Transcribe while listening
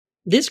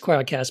This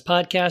Quoircast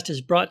podcast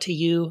is brought to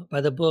you by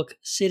the book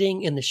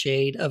Sitting in the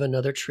Shade of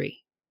Another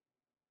Tree.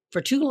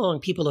 For too long,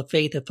 people of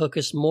faith have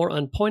focused more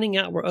on pointing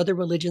out where other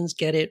religions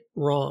get it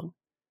wrong.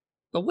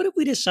 But what if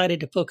we decided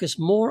to focus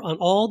more on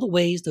all the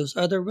ways those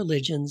other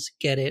religions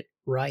get it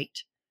right?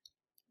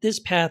 This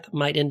path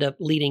might end up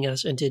leading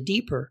us into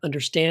deeper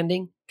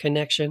understanding,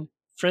 connection,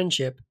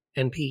 friendship,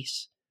 and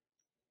peace.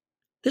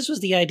 This was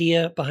the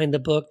idea behind the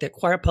book that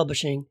Quoir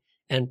Publishing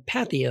and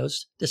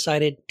Patheos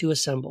decided to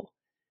assemble,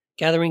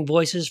 gathering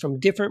voices from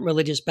different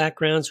religious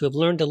backgrounds who have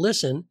learned to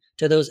listen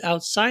to those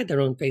outside their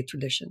own faith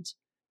traditions.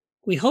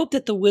 We hope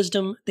that the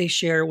wisdom they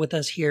share with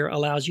us here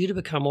allows you to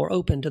become more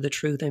open to the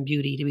truth and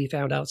beauty to be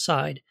found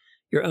outside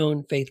your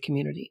own faith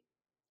community.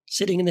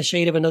 Sitting in the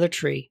Shade of Another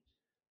Tree,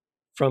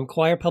 from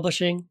Quoir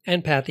Publishing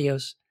and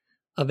Patheos,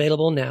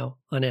 available now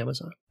on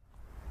Amazon.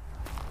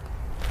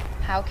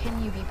 How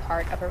can you be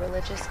part of a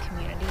religious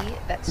community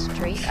that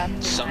straight up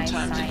denies Sometimes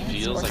science it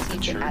feels or like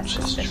the sees it as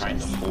church is trying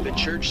to suspicious? hold The on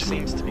church to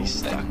seems to be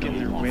stuck in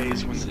their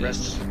ways when the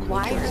rest of the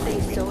Why are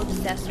they so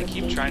obsessed They with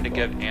keep gay trying to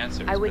people? give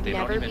answers, I would but they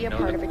never don't be even a know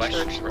part the of a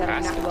questions church we're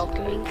that is asking. not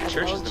welcoming The of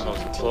church is the most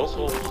LGBTQ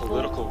vocal people,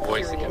 political voice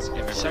period. against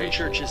immigration. Some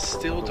churches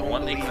still The don't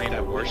one they believe claim to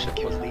that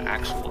worship was an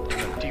actual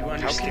demon. Do you How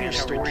can understand your how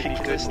story be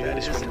ridiculous good that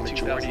news is when when the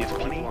majority of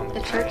people on The the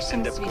church planet end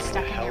seems up to be going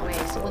stuck to in hell? their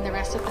ways when the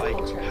rest of the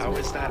culture is How is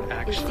moving that on. It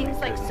actually seems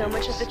like good so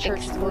much of the news? church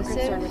is more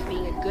concerned with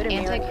being a good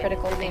American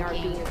Anti-critical than they are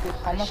thinking, being a good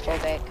Christian.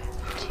 homophobic,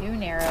 too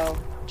narrow,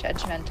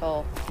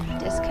 judgmental,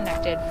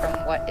 disconnected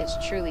from what is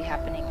truly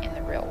happening in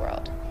the real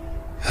world.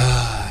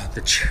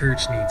 The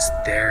church needs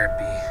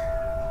therapy.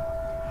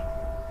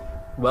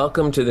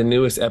 Welcome to the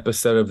newest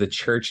episode of The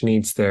Church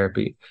Needs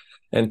Therapy.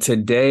 And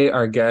today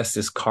our guest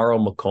is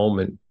Carl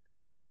McColman.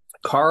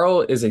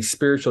 Carl is a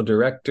spiritual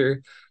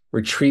director,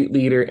 retreat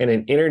leader, and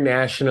an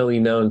internationally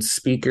known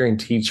speaker and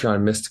teacher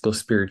on mystical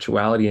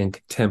spirituality and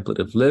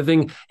contemplative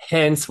living,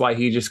 hence why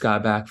he just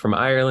got back from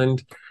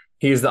Ireland.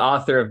 He is the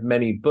author of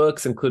many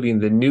books, including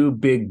the new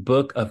big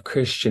book of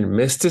Christian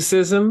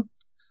Mysticism,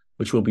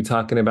 which we'll be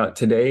talking about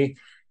today,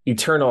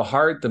 Eternal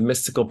Heart, The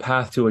Mystical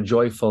Path to a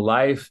Joyful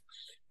Life,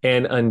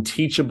 and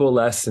Unteachable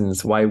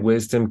Lessons, Why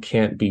Wisdom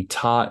Can't Be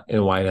Taught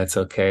and Why That's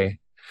Okay.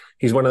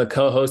 He's one of the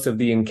co-hosts of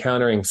the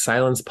Encountering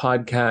Silence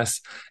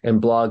podcast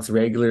and blogs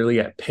regularly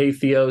at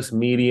Patheos,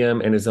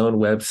 Medium, and his own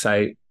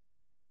website.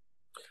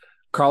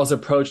 Carl's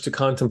approach to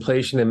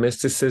contemplation and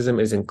mysticism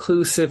is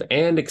inclusive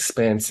and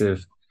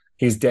expansive.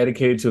 He's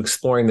dedicated to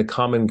exploring the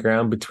common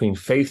ground between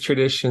faith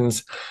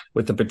traditions,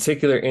 with a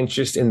particular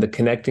interest in the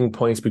connecting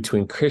points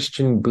between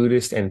Christian,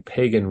 Buddhist, and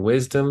pagan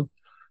wisdom.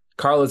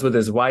 Carl is with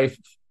his wife,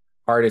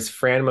 artist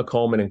Fran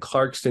McColman, in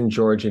Clarkston,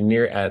 Georgia,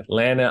 near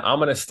Atlanta. I'm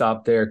going to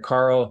stop there.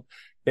 Carl,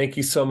 thank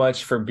you so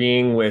much for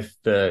being with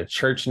the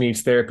Church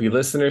Needs Therapy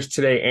listeners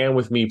today and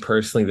with me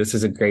personally. This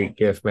is a great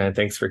gift, man.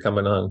 Thanks for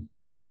coming on.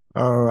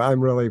 Oh,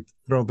 I'm really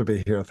thrilled to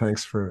be here.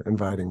 Thanks for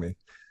inviting me.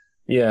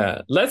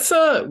 Yeah, let's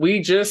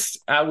we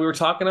were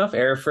talking off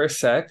air for a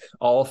sec,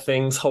 all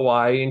things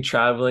Hawaii and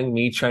traveling,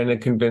 me trying to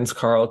convince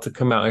Carl to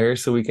come out here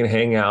so we can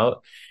hang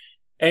out.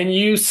 And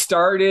you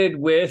started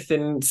with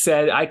and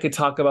said I could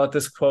talk about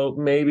this quote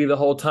maybe the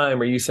whole time,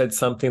 or you said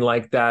something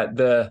like that,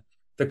 the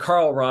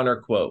Karl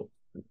Rahner quote,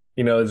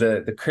 you know,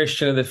 the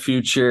Christian of the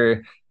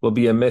future will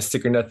be a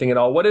mystic or nothing at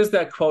all. What is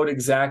that quote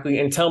exactly?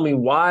 And tell me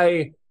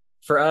why,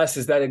 for us,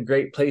 is that a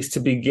great place to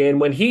begin?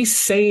 When he's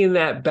saying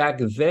that back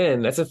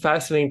then, that's a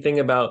fascinating thing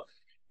about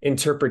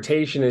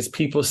interpretation, is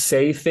people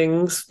say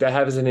things that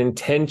have an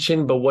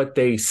intention, but what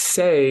they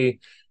say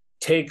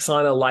takes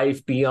on a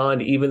life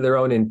beyond even their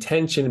own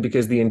intention,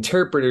 because the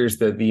interpreters,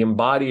 the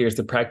embodiers,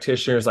 the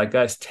practitioners like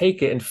us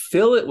take it and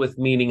fill it with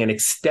meaning and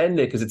extend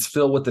it because it's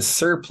filled with the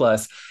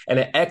surplus and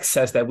an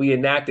excess that we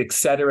enact, et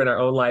cetera, in our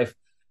own life.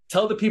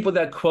 Tell the people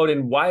that quote,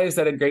 and why is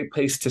that a great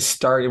place to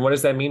start, and what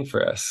does that mean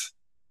for us?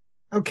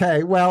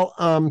 Okay, well,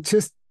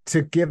 just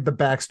to give the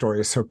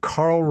backstory. So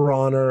Karl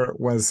Rahner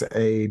was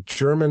a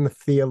German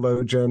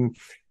theologian.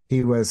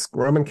 He was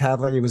Roman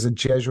Catholic. He was a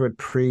Jesuit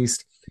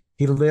priest.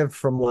 He lived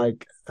from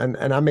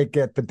and I may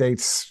get the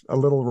dates a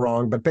little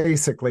wrong, but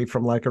basically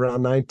from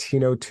around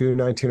 1902,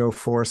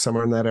 1904,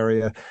 somewhere in that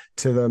area,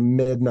 to the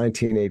mid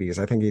 1980s.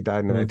 I think he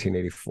died in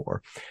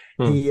 1984.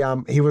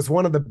 He was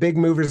one of the big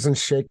movers and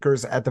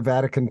shakers at the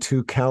Vatican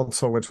II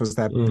Council, which was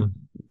that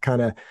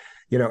kind of,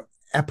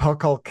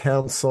 epochal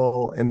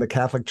council in the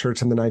Catholic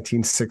Church in the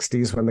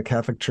 1960s, when the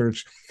Catholic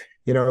Church,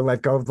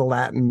 let go of the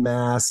Latin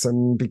Mass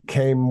and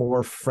became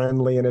more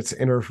friendly in its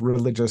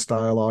interreligious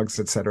dialogues,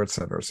 et cetera, et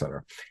cetera, et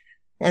cetera.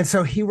 And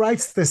so he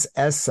writes this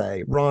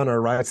essay,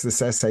 Rahner writes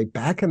this essay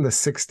back in the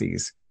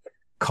 60s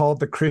called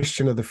The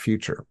Christian of the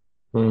Future.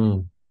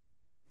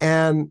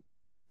 And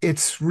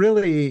it's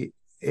really,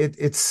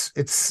 it's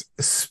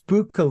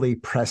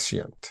spookily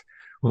prescient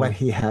what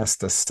he has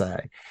to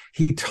say.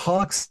 He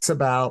talks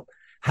about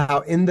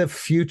how in the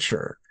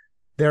future,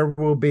 there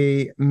will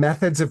be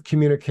methods of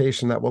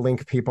communication that will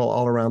link people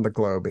all around the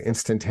globe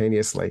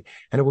instantaneously.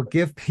 And it will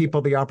give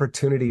people the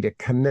opportunity to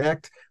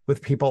connect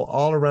with people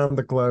all around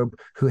the globe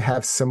who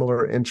have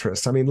similar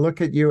interests. I mean,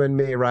 look at you and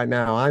me right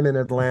now. I'm in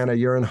Atlanta,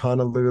 you're in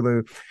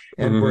Honolulu,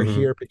 and we're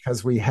here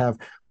because we have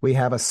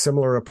a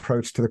similar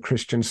approach to the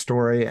Christian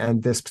story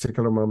and this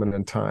particular moment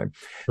in time.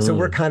 So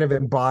we're kind of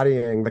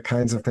embodying the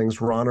kinds of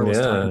things Ronner was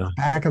talking about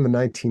back in the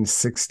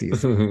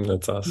 1960s.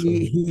 That's awesome.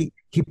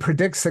 He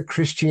predicts that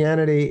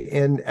Christianity,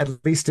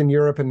 at least in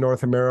Europe and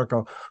North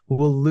America,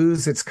 will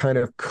lose its kind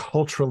of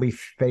culturally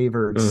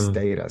favored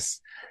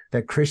status,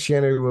 that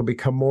Christianity will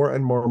become more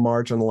and more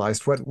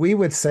marginalized. What we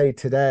would say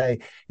today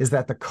is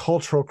that the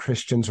cultural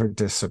Christians are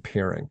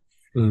disappearing.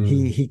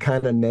 He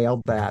kind of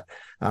nailed that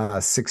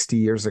 60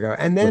 years ago.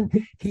 And then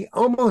he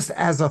almost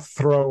as a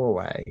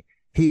throwaway,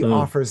 he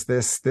offers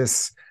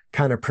this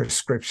kind of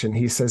prescription.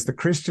 He says the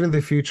Christian of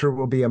the future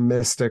will be a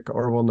mystic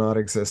or will not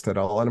exist at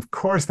all. And of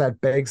course,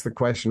 that begs the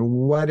question,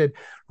 what did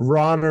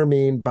Ronner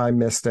mean by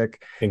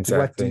mystic?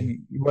 Exactly.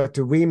 What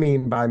do we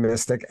mean by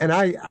mystic? And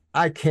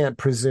I can't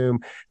presume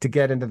to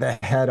get into the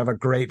head of a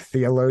great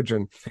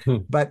theologian,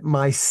 but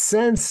my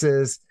sense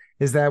is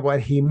that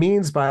what he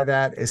means by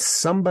that is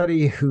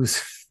somebody whose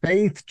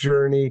faith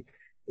journey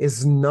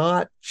is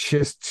not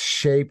just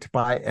shaped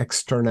by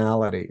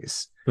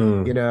externalities.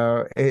 You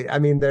know, I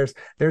mean, there's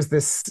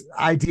this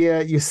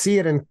idea, you see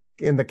it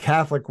in the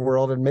Catholic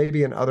world and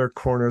maybe in other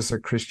corners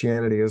of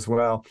Christianity as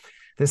well,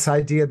 this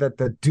idea that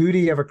the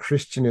duty of a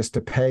Christian is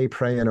to pay,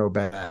 pray, and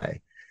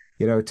obey,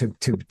 you know, to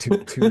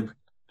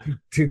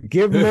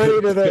give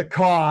money to the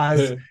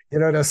cause, you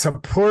know, to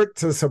support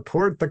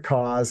the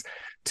cause,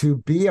 to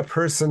be a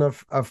person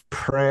of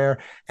prayer,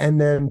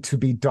 and then to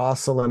be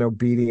docile and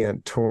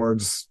obedient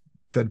towards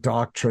the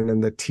doctrine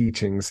and the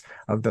teachings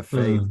of the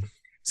faith.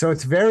 So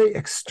it's very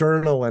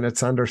external in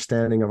its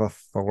understanding of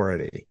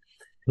authority.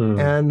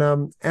 And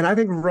I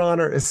think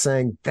Ronner is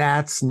saying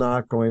that's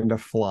not going to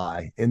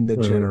fly in the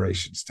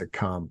generations to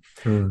come.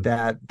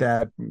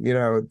 That you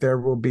know, there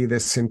will be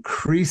this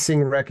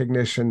increasing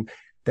recognition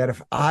that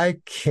if I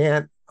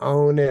can't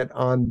own it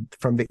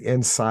from the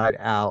inside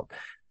out,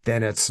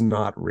 then it's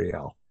not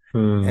real.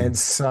 And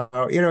so,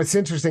 you know, it's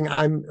interesting.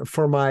 I'm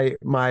for my,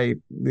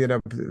 you know,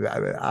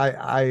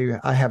 I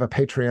have a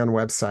Patreon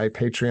website.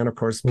 Patreon, of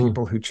course,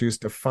 people who choose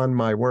to fund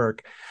my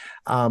work.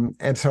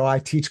 And so I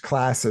teach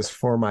classes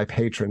for my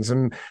patrons.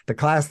 And the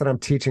class that I'm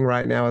teaching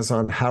right now is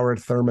on Howard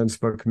Thurman's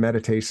book,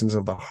 Meditations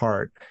of the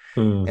Heart.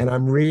 And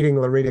I'm reading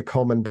Loretta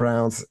Coleman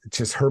Brown's,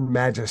 just her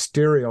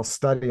magisterial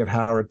study of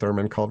Howard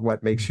Thurman called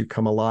What Makes You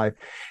Come Alive.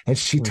 And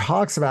she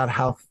talks about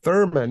how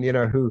Thurman, you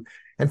know,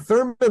 and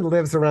Thurman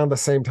lives around the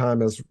same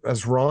time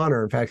as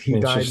Ronner. In fact, he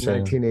died in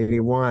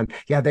 1981.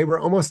 Yeah, they were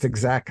almost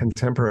exact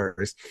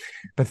contemporaries.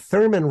 But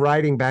Thurman,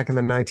 writing back in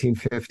the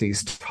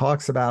 1950s,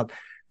 talks about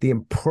the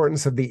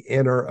importance of the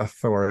inner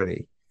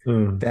authority.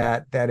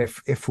 That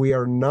if we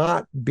are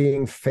not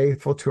being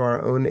faithful to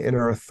our own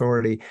inner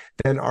authority,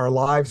 then our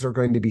lives are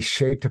going to be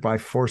shaped by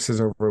forces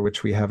over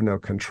which we have no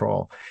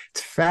control. It's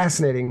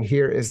fascinating.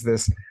 Here is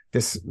this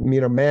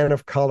you know, man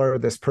of color,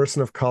 this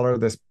person of color,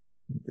 this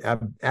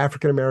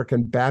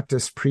African-American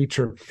Baptist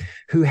preacher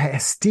who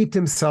has steeped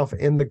himself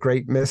in the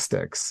great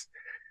mystics,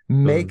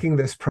 making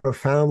this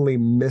profoundly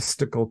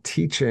mystical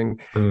teaching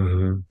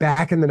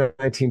back in the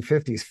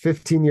 1950s,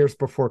 15 years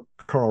before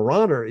Karl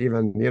Rahner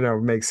even, you know,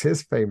 makes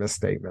his famous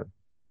statement.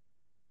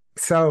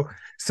 So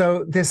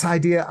this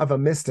idea of a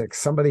mystic,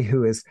 somebody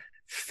who is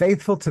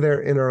faithful to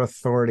their inner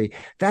authority,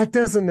 that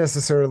doesn't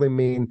necessarily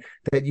mean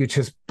that you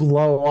just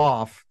blow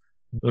off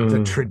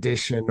the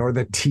tradition or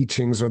the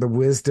teachings or the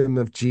wisdom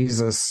of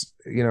Jesus,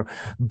 you know,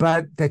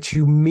 but that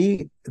you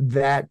meet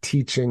that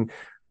teaching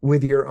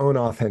with your own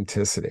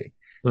authenticity.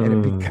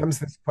 And it becomes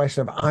this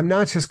question of, I'm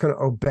not just going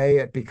to obey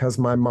it because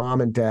my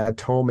mom and dad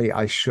told me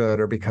I should,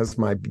 or because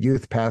my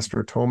youth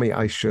pastor told me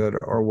I should,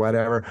 or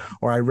whatever,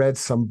 or I read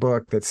some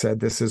book that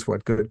said this is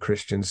what good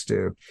Christians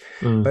do.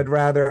 But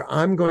rather,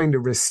 I'm going to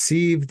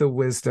receive the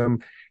wisdom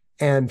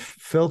and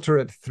filter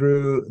it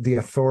through the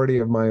authority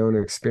of my own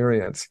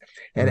experience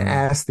and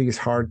ask these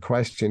hard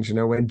questions. You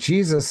know, when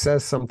Jesus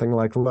says something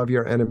like love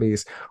your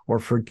enemies or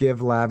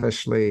forgive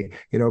lavishly,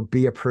 you know,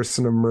 be a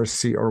person of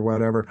mercy or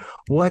whatever,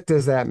 what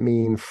does that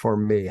mean for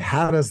me?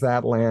 How does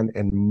that land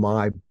in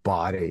my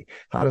body?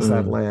 How does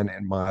that land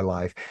in my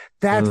life?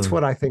 That's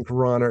what I think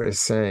Ronner is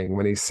saying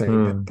when he's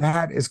saying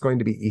that is going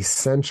to be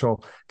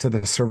essential to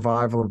the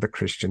survival of the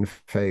Christian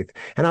faith.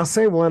 And I'll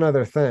say one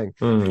other thing.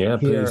 Yeah,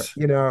 here, please.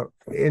 you know,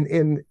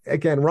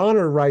 again,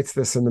 Ronner writes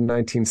this in the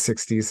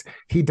 1960s.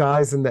 He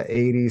dies in the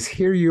 80s.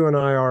 Here you and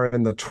I are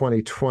in the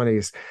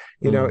 2020s.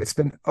 You know, it's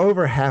been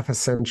over half a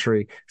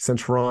century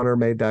since Ronner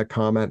made that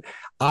comment.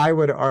 I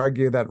would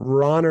argue that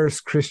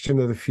Ronner's Christian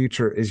of the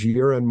future is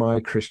your and my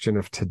Christian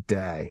of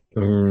today.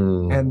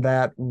 And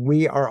that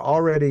we are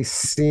already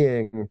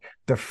seeing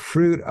the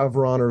fruit of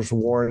Ronner's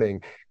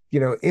warning.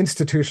 You know,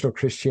 institutional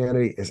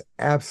Christianity is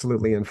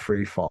absolutely in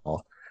free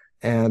fall.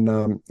 And,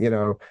 you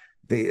know,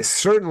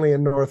 certainly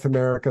in North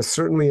America,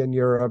 certainly in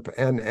Europe,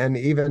 and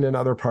even in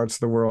other parts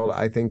of the world,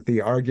 I think the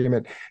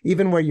argument,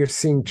 even where you're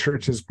seeing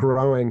churches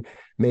growing,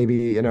 maybe,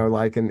 you know,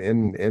 like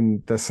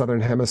in the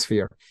Southern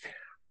Hemisphere,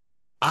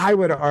 I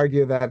would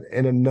argue that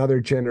in another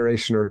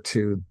generation or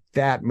two,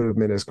 that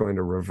movement is going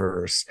to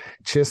reverse,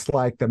 just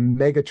like the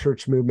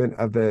megachurch movement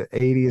of the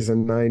 80s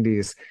and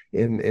 90s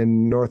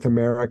in North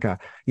America.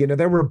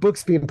 There were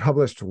books being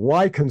published,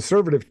 why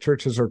conservative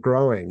churches are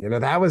growing.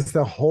 That was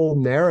the whole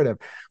narrative,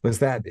 was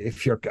that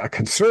if you're a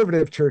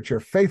conservative church, you're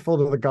faithful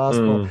to the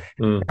gospel,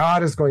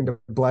 God is going to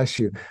bless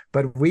you.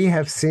 But we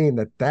have seen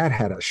that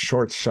had a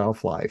short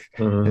shelf life.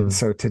 And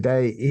so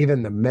today,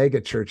 even the mega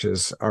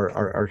churches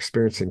are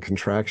experiencing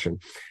contraction.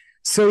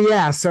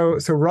 So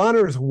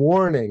Rauner's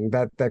warning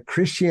that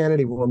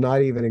Christianity will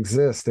not even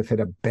exist if it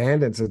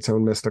abandons its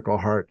own mystical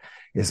heart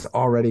is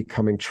already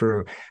coming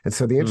true. And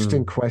so the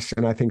interesting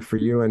question, I think, for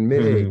you and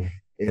me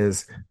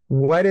is,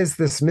 what is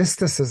this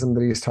mysticism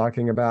that he's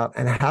talking about,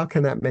 and how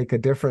can that make a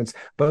difference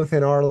both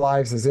in our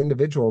lives as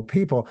individual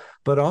people,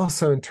 but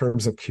also in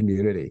terms of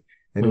community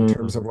and in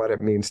terms of what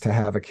it means to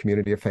have a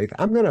community of faith?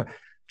 I'm going to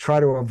try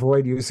to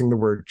avoid using the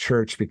word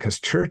church, because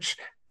church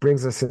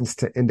brings us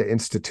into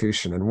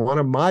institution. And one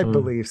of my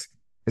beliefs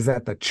is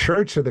that the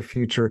church of the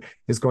future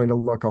is going to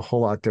look a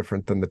whole lot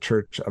different than the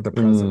church of the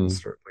present,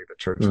 certainly the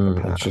church of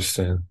the past.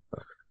 Interesting.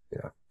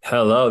 Yeah.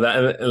 Hello.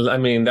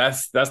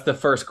 That's the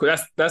first.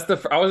 That's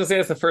the. I was gonna say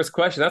that's the first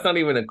question. That's not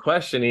even a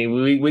question.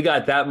 We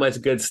got that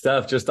much good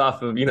stuff just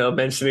off of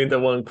mentioning the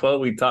one quote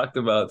we talked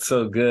about.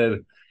 So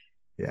good.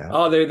 Yeah.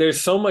 Oh,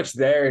 there's so much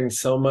there, and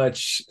so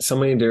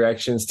many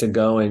directions to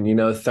go in.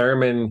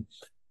 Thurman,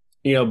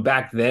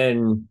 back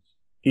then,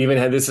 even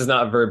had, this is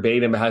not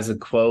verbatim, but has a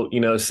quote,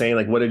 saying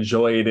like what a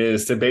joy it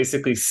is to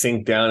basically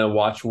sink down and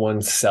watch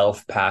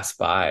oneself pass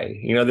by.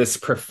 This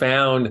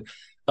profound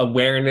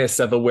awareness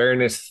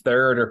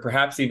third or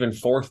perhaps even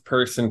fourth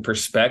person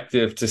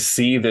perspective, to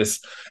see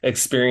this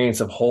experience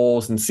of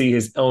wholes and see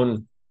his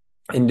own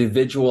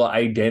individual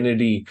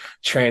identity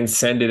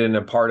transcended and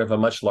a part of a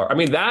much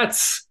larger.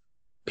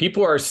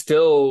 People are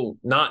still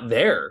not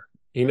there,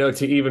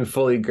 to even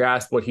fully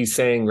grasp what he's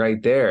saying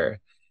right there.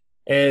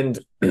 And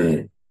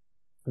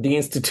the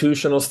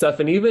institutional stuff.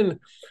 And even,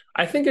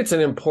 I think it's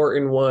an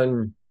important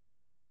one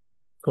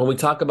when we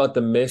talk about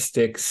the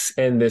mystics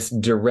and this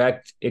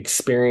direct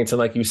experience. And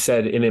like you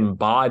said, an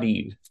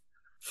embodied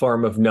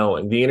form of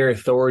knowing. The inner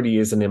authority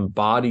is an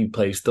embodied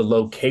place. The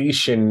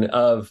location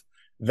of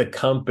the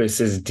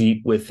compass is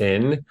deep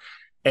within.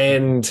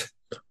 And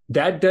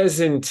that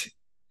doesn't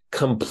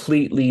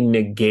completely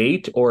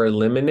negate or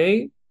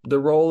eliminate the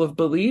role of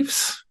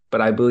beliefs, but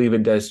I believe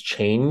it does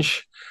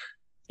change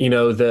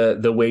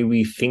the way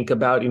we think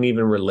about and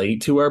even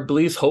relate to our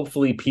beliefs.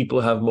 Hopefully people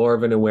have more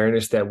of an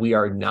awareness that we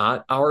are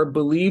not our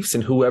beliefs,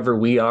 and whoever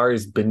we are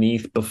is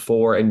beneath,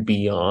 before, and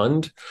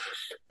beyond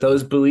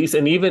those beliefs.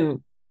 And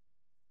even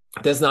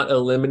does not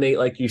eliminate,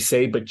 like you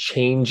say, but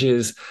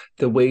changes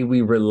the way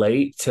we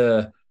relate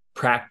to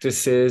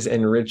practices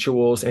and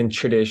rituals and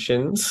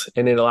traditions.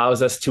 And it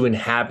allows us to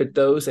inhabit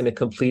those in a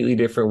completely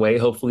different way,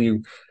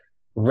 hopefully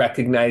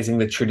recognizing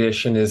the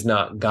tradition is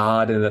not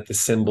God and that the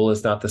symbol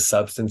is not the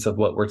substance of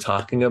what we're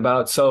talking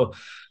about. So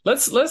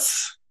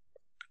let's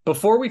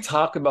before we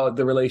talk about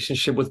the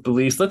relationship with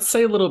beliefs, let's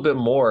say a little bit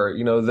more.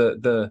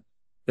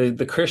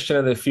 The Christian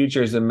of the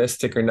future is a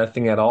mystic or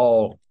nothing at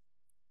all.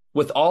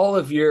 With all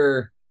of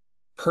your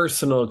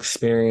personal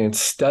experience,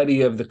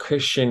 study of the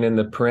Christian and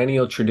the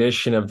perennial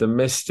tradition of the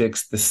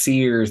mystics, the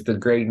seers, the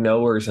great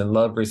knowers and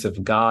lovers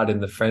of God,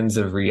 and the friends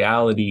of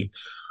reality,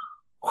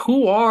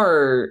 who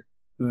are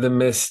the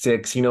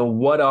mystics?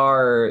 What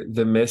are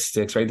the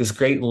mystics, right? This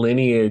great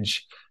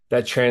lineage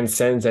that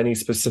transcends any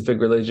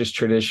specific religious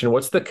tradition.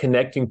 What's the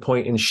connecting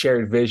point and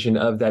shared vision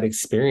of that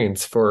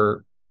experience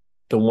for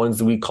the ones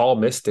that we call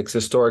mystics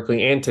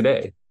historically and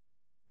today?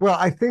 Well,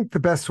 I think the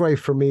best way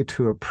for me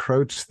to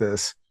approach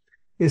this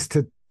is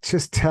to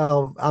just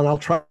tell, and I'll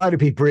try to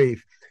be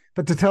brief,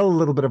 but to tell a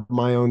little bit of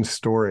my own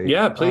story.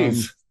 Yeah,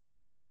 please.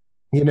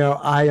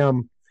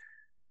 I'm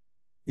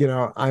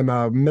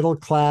a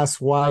middle-class,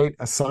 white,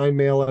 assigned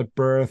male at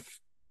birth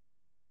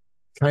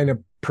kind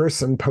of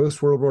person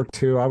post-World War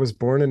II. I was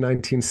born in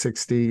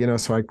 1960,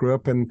 so I grew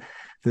up in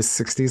the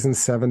 60s and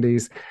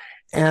 70s.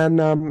 And,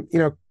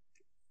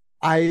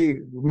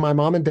 my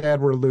mom and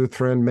dad were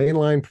Lutheran,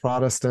 mainline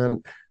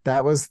Protestant.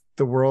 That was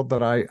the world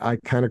that I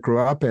kind of grew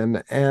up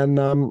in. And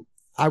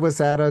I was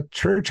at a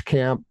church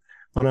camp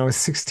when I was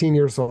 16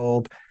 years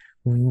old.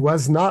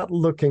 Was not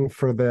looking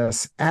for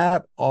this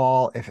at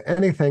all. If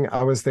anything,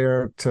 I was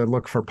there to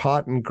look for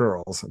pot and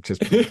girls,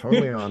 just to be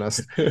totally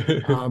honest.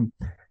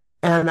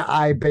 And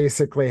I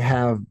basically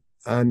have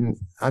an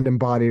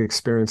embodied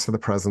experience of the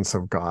presence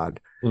of God.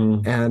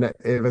 And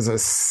it was a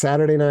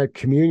Saturday night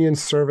communion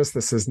service.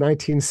 This is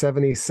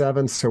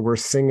 1977. So we're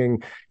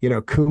singing,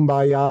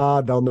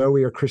 Kumbaya, they'll know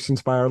we are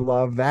Christians by our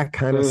love, that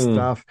kind of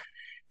stuff.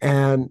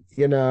 And,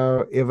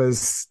 it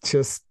was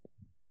just,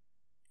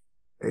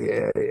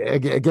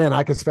 again,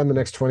 I could spend the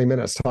next 20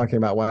 minutes talking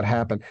about what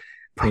happened.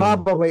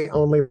 Probably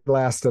only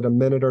lasted a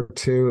minute or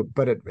two,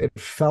 but it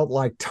felt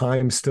like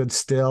time stood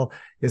still.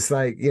 It's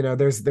like,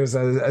 there's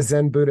a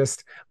Zen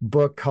Buddhist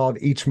book called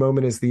Each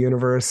Moment is the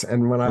Universe.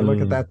 And when I look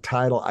at that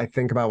title, I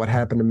think about what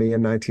happened to me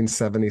in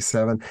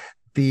 1977.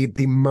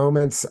 the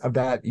moments of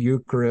that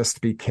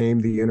Eucharist became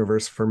the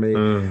universe for me.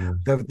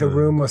 The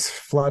room was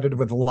flooded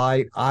with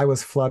light. I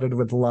was flooded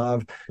with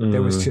love.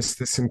 There was just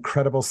this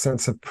incredible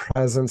sense of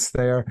presence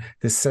there,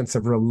 this sense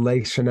of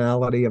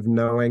relationality, of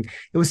knowing.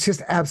 It was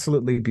just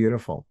absolutely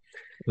beautiful.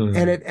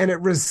 And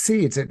it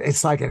recedes.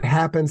 It's like it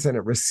happens and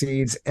it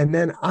recedes. And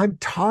then I'm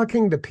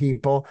talking to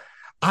people.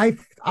 I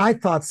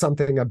thought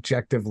something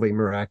objectively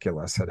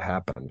miraculous had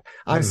happened.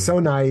 I was so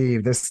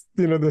naive, this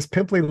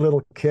pimply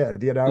little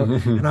kid,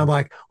 and I'm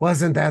like,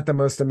 wasn't that the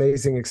most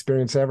amazing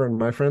experience ever? And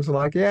my friends were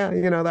like, yeah,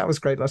 that was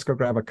great. Let's go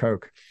grab a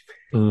Coke.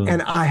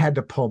 And I had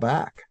to pull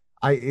back.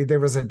 There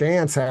was a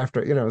dance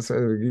after,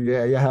 so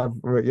yeah, you have,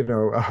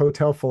 a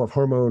hotel full of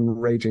hormone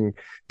raging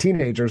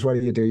teenagers. What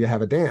do? You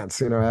have a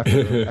dance,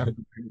 after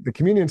the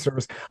communion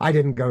service. I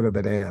didn't go to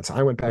the dance.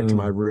 I went back to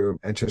my room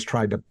and just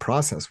tried to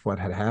process what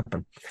had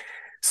happened.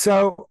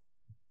 So,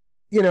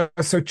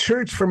 so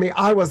church for me,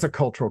 I was a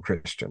cultural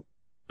Christian,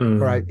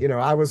 right?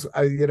 I was,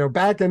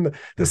 back in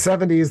the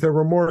 70s, there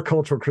were more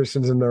cultural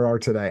Christians than there are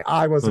today.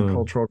 I was a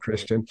cultural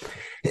Christian,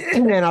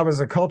 and I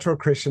was a cultural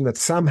Christian that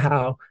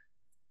somehow,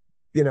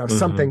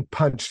 something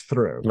punched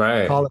through.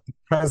 Right. Call it the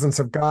presence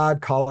of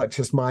God, call it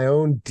just my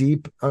own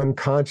deep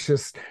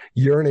unconscious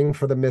yearning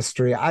for the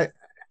mystery. I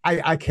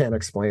can't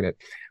explain it,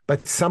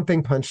 but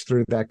something punched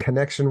through. That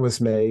connection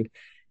was made.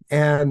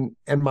 And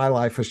my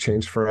life was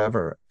changed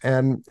forever.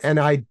 And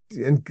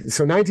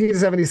so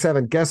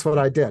 1977, guess what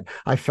I did?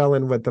 I fell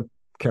in with the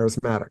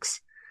charismatics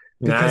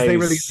because they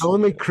were the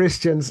only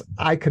Christians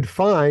I could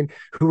find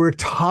who were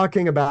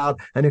talking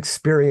about an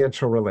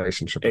experiential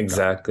relationship with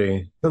God.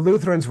 The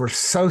Lutherans were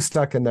so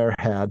stuck in their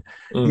head,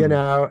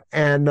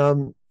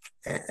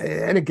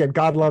 and again,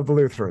 God loved the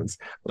Lutherans,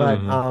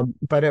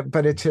 but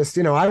it just,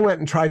 I went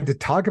and tried to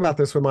talk about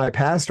this with my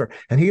pastor,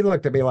 and he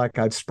looked at me like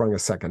I'd sprung a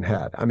second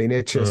head. I mean,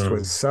 it just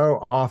was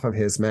so off of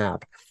his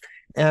map.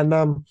 And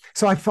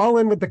so I fall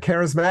in with the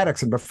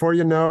charismatics, and before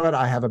you know it,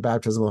 I have a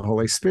baptism of the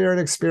Holy Spirit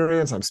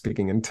experience. I'm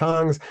speaking in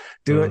tongues,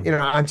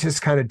 I'm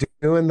just kind of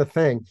doing the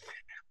thing.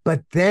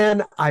 But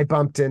then I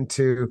bumped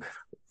into,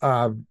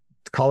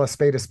 call a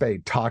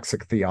spade,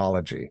 toxic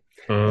theology.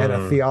 And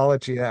a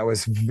theology that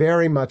was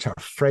very much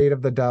afraid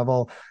of the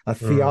devil, a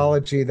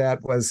theology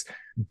that was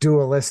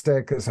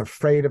dualistic, is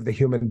afraid of the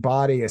human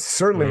body, is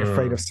certainly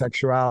afraid of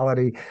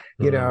sexuality,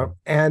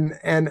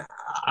 and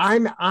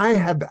I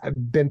have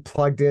been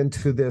plugged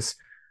into this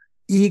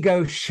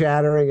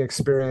ego-shattering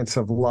experience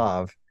of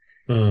love.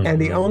 And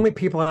the only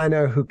people I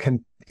know who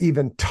can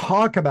even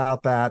talk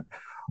about that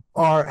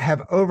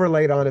have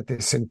overlaid on it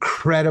this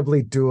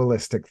incredibly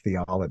dualistic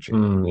theology.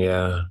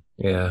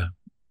 Yeah.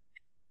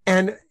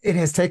 And it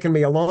has taken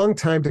me a long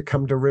time to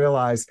come to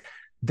realize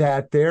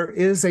that there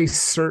is a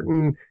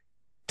certain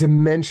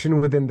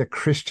dimension within the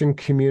Christian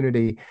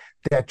community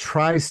that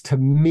tries to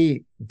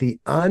meet the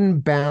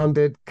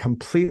unbounded,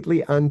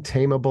 completely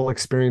untamable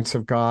experience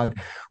of God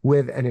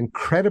with an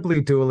incredibly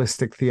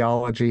dualistic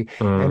theology.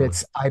 And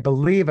it's, I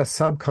believe, a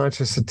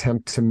subconscious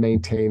attempt to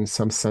maintain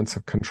some sense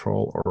of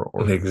control or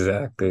order.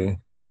 Exactly.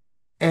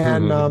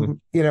 And,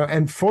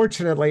 and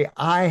fortunately,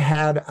 I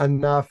had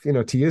enough,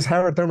 to use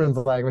Howard Thurman's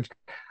language,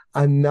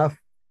 enough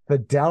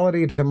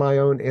fidelity to my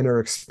own inner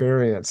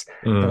experience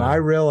that I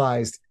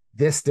realized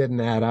this didn't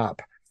add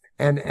up.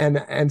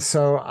 And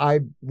so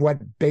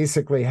what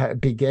basically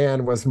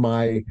began was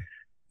my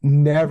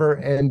never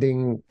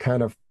ending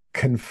kind of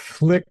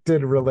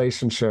conflicted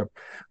relationship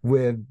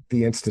with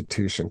the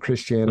institution.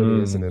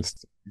 Christianity is an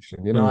institution.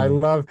 I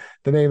love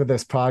the name of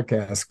this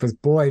podcast because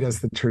boy, does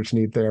the church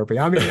need therapy.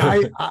 I mean,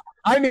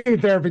 I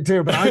need therapy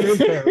too, but I'm in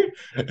therapy.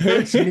 The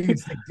church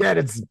needs to get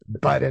its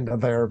butt into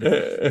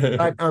therapy.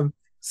 But,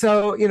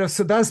 so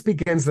thus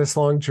begins this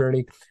long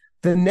journey.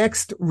 The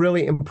next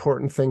really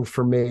important thing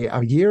for me,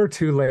 a year or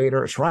two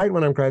later, it's right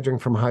when I'm graduating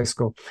from high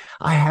school,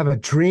 I have a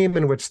dream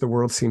in which the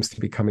world seems to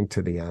be coming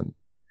to the end.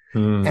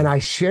 And I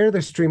share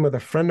this dream with a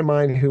friend of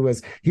mine he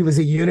was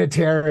a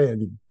Unitarian.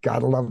 You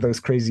gotta love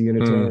those crazy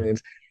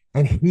Unitarians.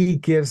 And he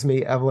gives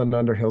me Evelyn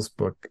Underhill's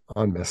book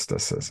on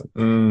mysticism.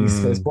 He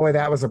says, boy,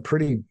 that was a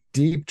pretty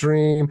deep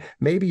dream.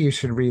 Maybe you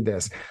should read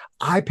this.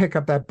 I pick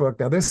up that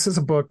book. Now, this is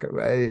a book.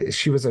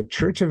 She was a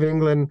Church of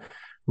England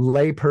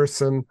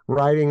layperson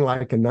writing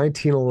like in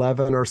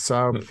 1911 or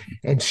so.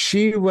 And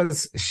she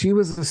was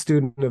a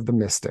student of the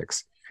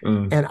mystics.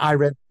 And I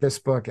read this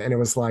book and it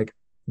was like,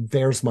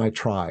 there's my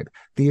tribe.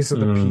 These are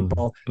the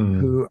people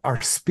who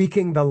are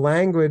speaking the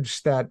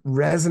language that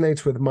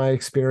resonates with my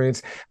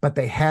experience, but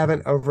they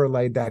haven't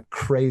overlaid that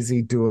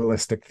crazy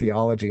dualistic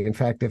theology. In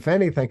fact, if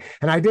anything,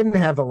 and I didn't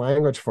have the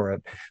language for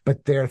it,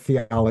 but their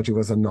theology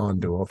was a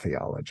non-dual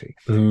theology.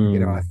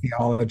 A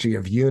theology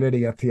of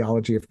unity, a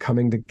theology of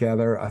coming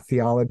together, a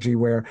theology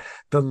where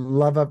the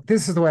love of,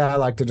 this is the way I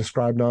like to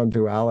describe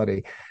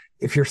non-duality.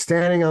 If you're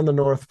standing on the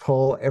North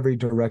Pole, every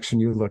direction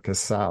you look is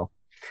south.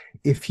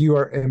 If you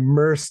are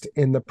immersed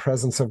in the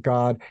presence of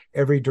God,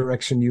 every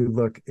direction you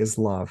look is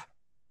love.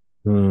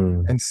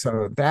 And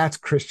so that's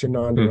Christian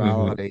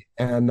non-duality.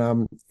 And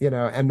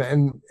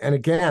and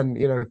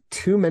again,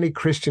 too many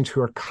Christians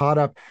who are caught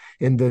up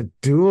in the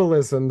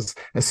dualisms,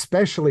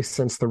 especially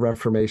since the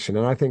Reformation.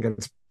 And I think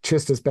it's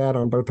just as bad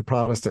on both the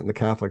Protestant and the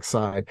Catholic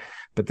side,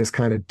 but this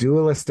kind of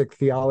dualistic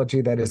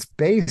theology that is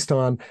based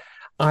on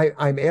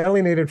I'm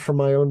alienated from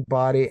my own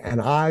body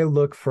and I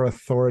look for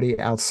authority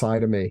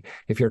outside of me.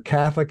 If you're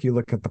Catholic, you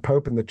look at the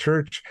Pope and the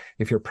Church.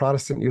 If you're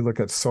Protestant, you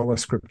look at sola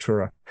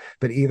scriptura.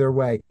 But either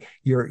way,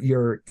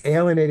 you're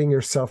alienating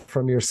yourself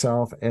from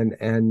yourself,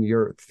 and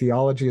your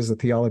theology is a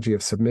theology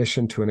of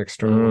submission to an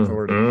external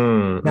authority.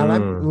 Now,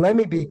 let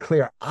me be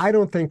clear. I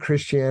don't think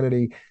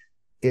Christianity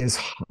is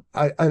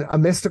a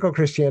mystical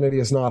Christianity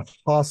is not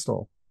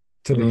hostile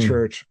to the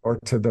church or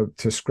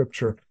to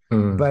scripture.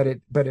 But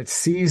it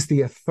sees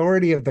the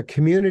authority of the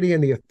community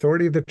and the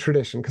authority of the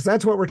tradition, because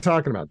that's what we're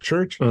talking about: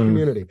 church,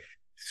 community,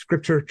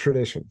 scripture,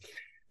 tradition.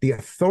 The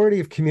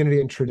authority of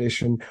community and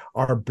tradition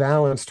are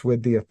balanced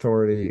with the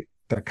authority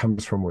that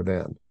comes from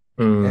within.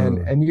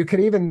 And you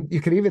could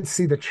even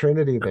see the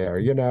Trinity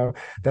there,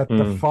 that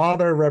the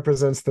Father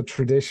represents the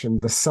tradition,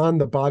 the Son,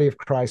 the body of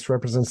Christ,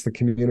 represents the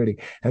community,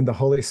 and the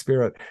Holy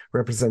Spirit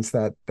represents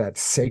that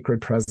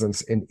sacred presence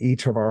in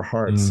each of our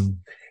hearts.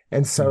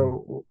 And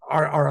so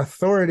our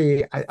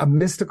authority, a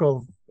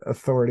mystical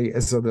authority,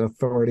 is an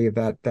authority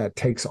that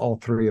takes all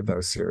three of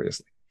those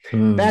seriously.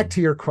 Back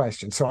to your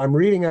question. So I'm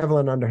reading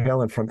Evelyn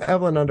Underhill, and from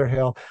Evelyn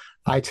Underhill,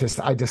 I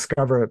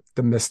discover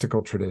the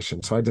mystical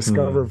tradition. So I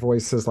discover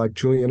voices like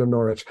Julian of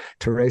Norwich,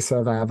 Teresa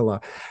of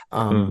Avila,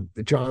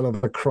 John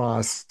of the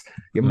Cross,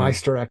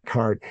 Meister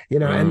Eckhart,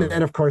 and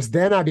then of course,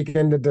 then I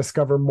begin to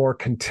discover more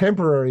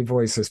contemporary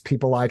voices,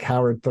 people like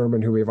Howard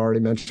Thurman, who we've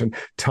already mentioned,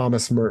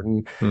 Thomas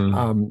Merton,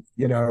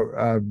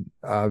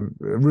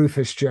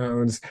 Rufus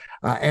Jones,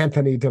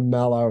 Anthony de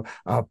Mello,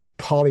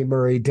 Pauli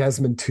Murray,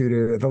 Desmond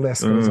Tutu, the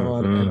list goes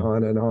on and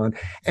on and on.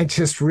 And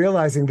just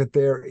realizing that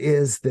there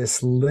is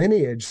this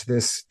lineage,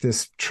 this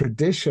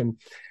tradition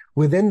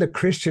within the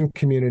Christian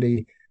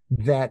community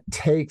that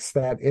takes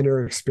that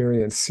inner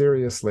experience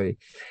seriously.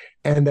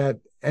 And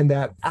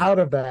that out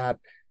of that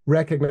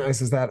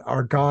recognizes that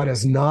our God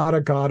is not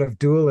a God of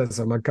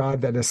dualism, a God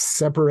that is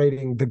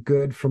separating the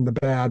good from the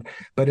bad,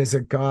 but is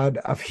a God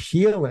of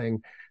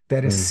healing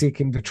that is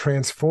seeking to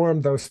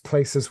transform those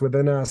places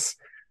within us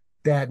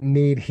that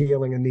need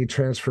healing and need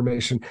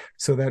transformation,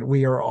 so that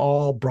we are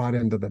all brought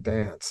into the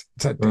dance.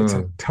 It's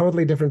a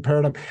totally different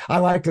paradigm. I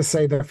like to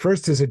say the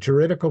first is a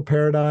juridical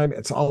paradigm.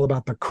 It's all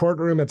about the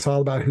courtroom. It's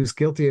all about who's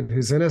guilty and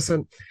who's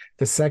innocent.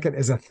 The second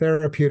is a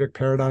therapeutic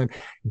paradigm.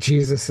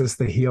 Jesus is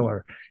the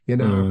healer,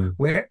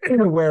 where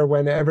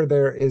whenever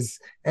there is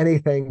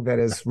anything that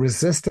is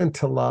resistant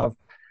to love,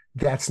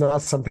 that's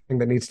not something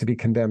that needs to be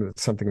condemned.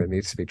 It's something that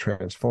needs to be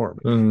transformed.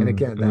 And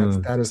again,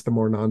 that is the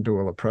more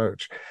non-dual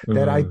approach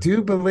that I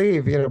do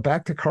believe,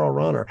 back to Karl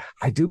Rahner,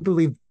 I do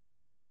believe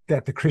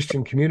that the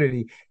Christian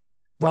community,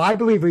 well, I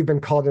believe we've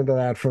been called into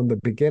that from the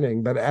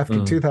beginning, but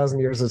after 2,000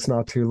 years, it's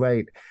not too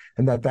late.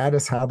 And that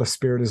is how the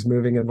Spirit is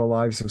moving in the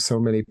lives of so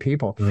many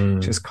people,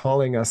 just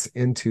calling us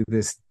into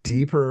this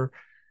deeper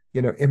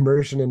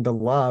immersion into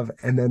love,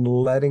 and then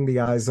letting the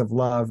eyes of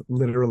love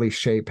literally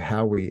shape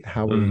how we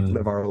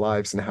live our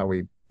lives and how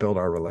we build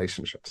our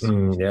relationships.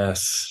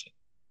 Yes.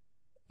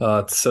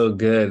 It's so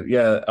good.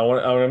 Yeah. I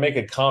want to make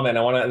a comment.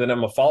 I'm going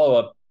to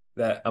follow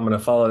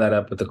that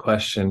up with a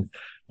question.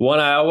 One,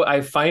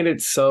 I find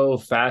it so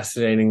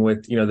fascinating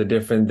with, the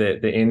different,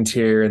 the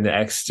interior and the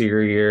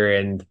exterior,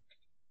 and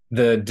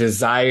the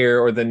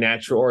desire or the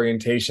natural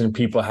orientation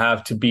people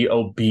have to be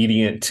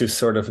obedient to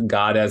sort of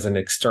God as an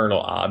external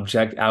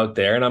object out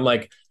there. And I'm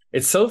like,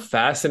 it's so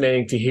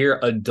fascinating to hear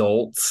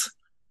adults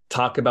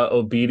talk about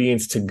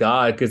obedience to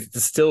God, because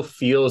it still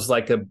feels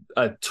like a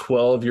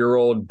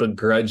 12-year-old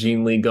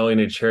begrudgingly going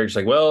to church.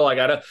 Like, well,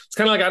 it's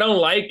kind of like, I don't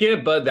like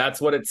it, but that's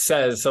what it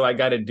says, so I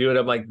got to do it.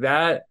 I'm like,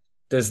 that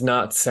does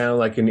not sound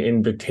like an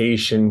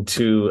invitation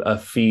to a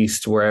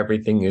feast where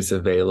everything is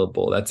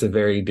available. That's a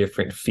very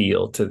different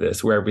feel to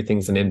this, where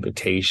everything's an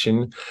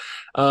invitation.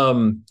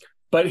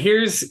 But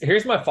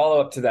here's my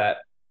follow-up to that.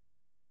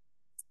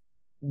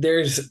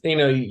 There's,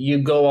 you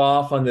go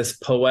off on this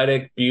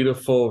poetic,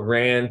 beautiful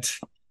rant.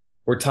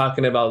 We're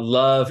talking about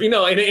love, in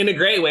a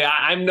great way.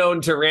 I'm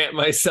known to rant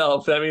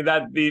myself. I mean,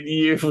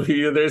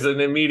 there's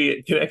an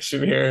immediate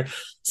connection here.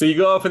 So you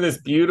go off in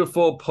this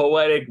beautiful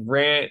poetic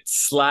rant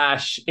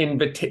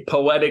 /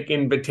 poetic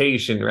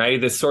invitation, right?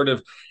 This sort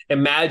of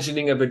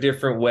imagining of a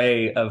different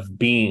way of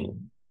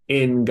being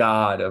in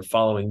God, of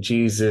following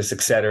Jesus,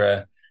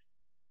 etc.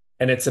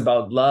 And it's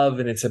about love,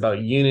 and it's about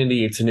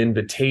unity. It's an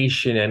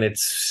invitation, and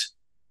it's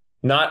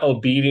not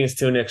obedience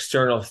to an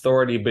external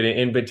authority, but an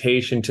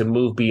invitation to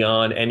move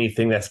beyond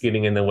anything that's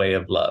getting in the way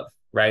of love,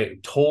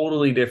 right?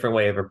 Totally different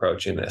way of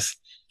approaching this.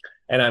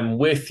 And I'm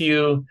with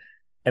you,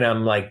 and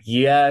I'm like,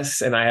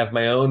 yes. And I have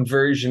my own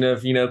version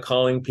of,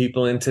 calling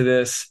people into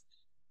this.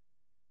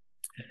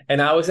 And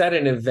I was at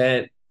an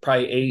event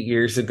probably 8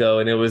 years ago,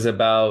 and it was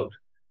about,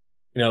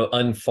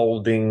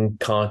 unfolding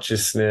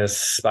consciousness,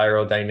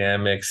 spiral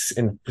dynamics,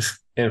 and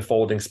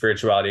enfolding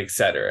spirituality,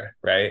 etc.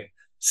 Right?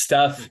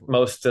 Stuff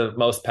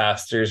most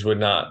pastors would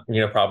not,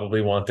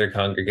 probably want their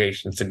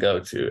congregations to go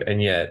to,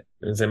 and yet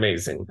it's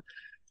amazing.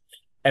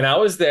 And I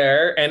was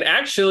there, and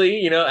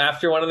actually,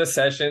 after one of the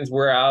sessions,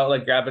 we're out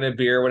like grabbing a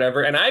beer or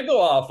whatever, and I go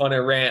off on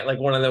a rant like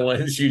one of the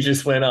ones you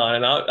just went on,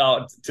 and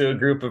out to a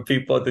group of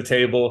people at the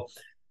table,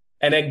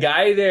 and a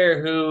guy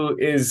there who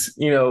is,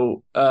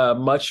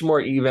 much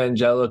more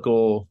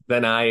evangelical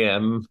than I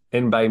am,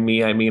 and by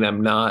me I mean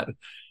I'm not.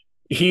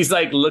 He's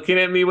like looking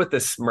at me with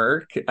a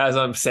smirk as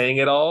I'm saying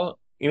it all,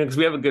 because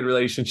we have a good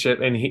relationship,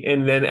 and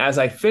then as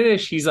I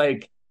finish, he's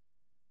like,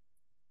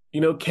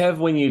 Kev,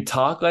 when you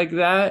talk like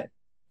that,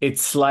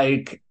 it's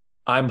like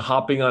I'm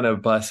hopping on a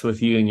bus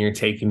with you and you're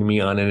taking me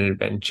on an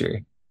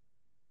adventure.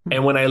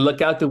 And when I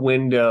look out the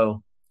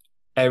window,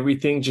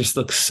 everything just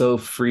looks so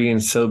free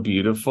and so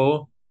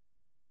beautiful.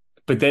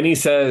 But then he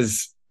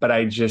says, but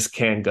I just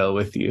can't go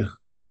with you.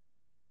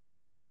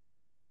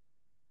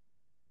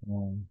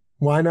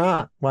 Why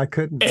not? Why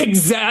couldn't?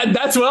 Exactly.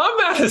 That's what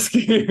I'm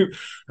asking.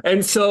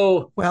 And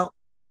so, well,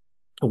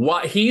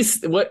 what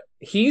he's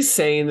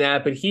saying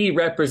that, but he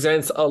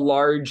represents a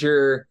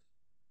larger,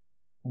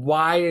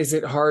 why is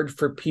it hard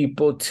for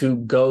people to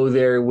go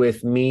there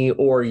with me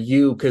or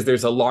you? Because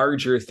there's a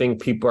larger thing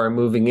people are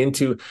moving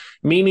into.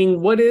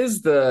 Meaning, what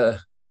is the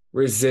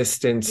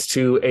resistance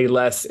to a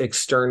less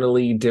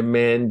externally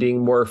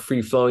demanding, more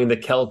free-flowing? The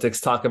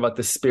Celtics talk about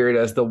the spirit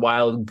as the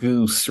wild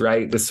goose,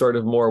 right? The sort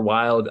of more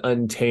wild,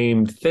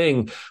 untamed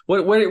thing.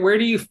 Where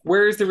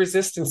is the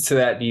resistance to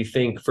that, do you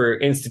think, for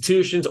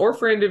institutions or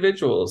for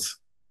individuals?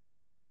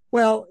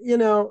 Well,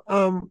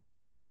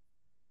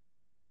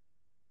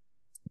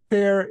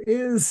 there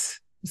is.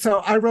 So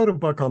I wrote a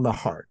book on the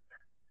heart,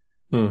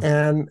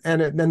 and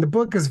the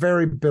book is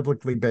very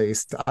biblically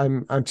based.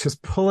 I'm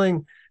just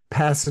pulling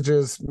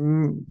passages,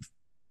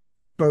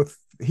 both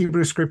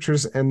Hebrew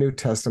scriptures and New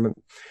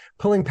Testament,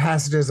 pulling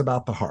passages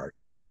about the heart,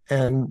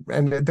 and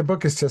the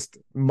book is just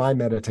my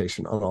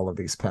meditation on all of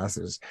these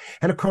passages.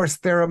 And of course,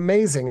 they're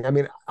amazing. I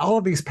mean, all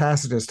of these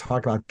passages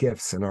talk about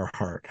gifts in our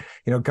heart.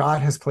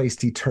 God has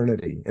placed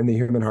eternity in the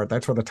human heart.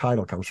 That's where the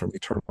title comes from,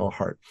 eternal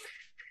heart.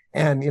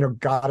 And,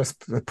 God has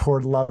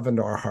poured love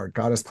into our heart.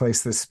 God has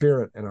placed the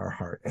spirit in our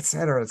heart, et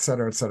cetera, et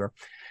cetera, et cetera.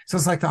 So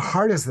it's like the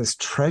heart is this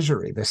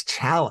treasury, this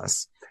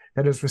chalice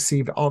that has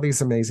received all these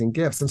amazing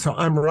gifts. And so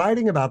I'm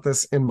writing about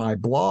this in my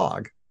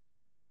blog.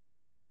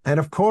 And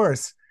of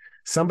course,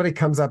 somebody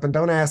comes up, and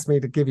don't ask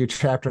me to give you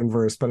chapter and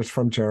verse, but it's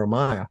from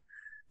Jeremiah.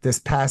 This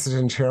passage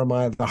in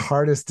Jeremiah, the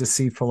heart is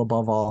deceitful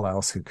above all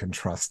else, who can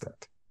trust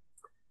it?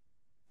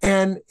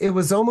 And it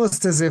was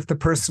almost as if the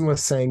person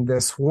was saying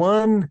this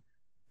one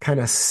kind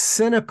of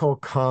cynical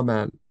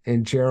comment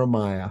in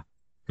Jeremiah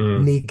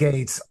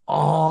negates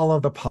all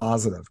of the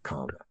positive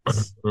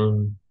comments,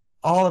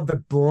 all of the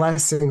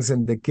blessings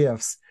and the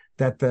gifts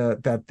that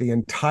the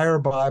entire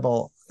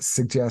Bible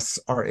suggests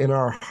are in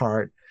our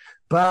heart.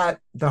 But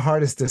the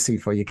heart is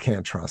deceitful; you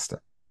can't trust it.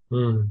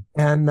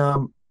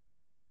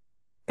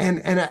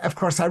 And of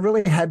course, I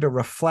really had to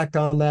reflect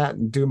on that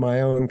and do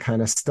my own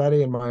kind of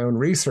study and my own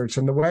research.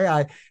 And the way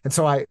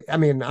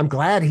I'm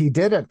glad he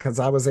did it, because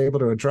I was able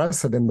to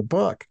address it in the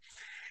book.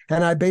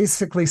 And I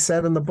basically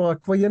said in the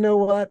book, well, you know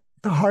what?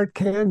 The heart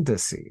can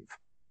deceive.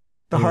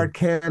 The heart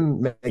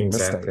can make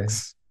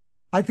mistakes.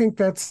 I think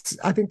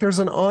there's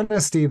an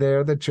honesty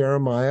there that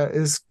Jeremiah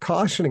is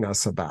cautioning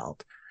us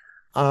about.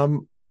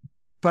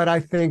 But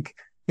I think,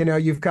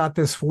 you've got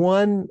this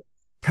one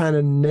kind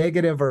of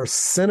negative or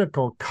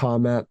cynical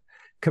comment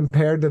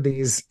compared to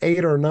these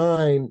 8 or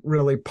 9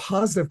 really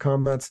positive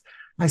comments.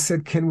 I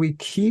said, can we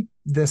keep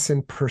this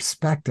in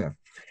perspective?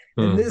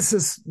 And this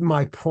is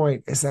my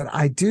point, is that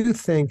I do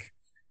think,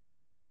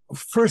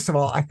 first of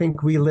all, I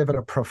think we live in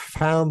a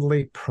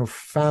profoundly,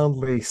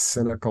 profoundly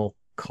cynical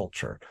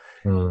culture.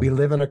 We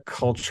live in a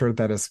culture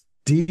that is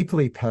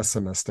deeply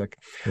pessimistic.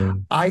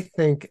 I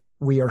think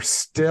we are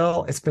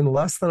still, it's been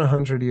less than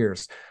 100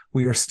 years.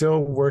 We are still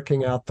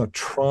working out the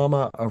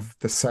trauma of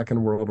the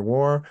Second World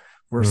War.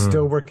 We're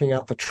still working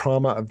out the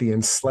trauma of the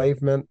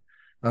enslavement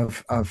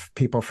of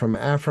people from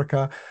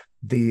Africa,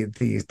 the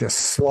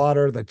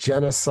slaughter, the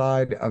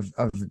genocide of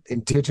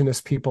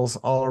indigenous peoples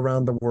all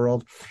around the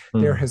world.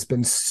 There has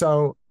been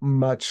so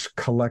much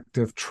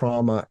collective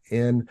trauma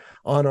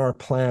on our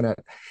planet.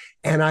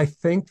 And I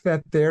think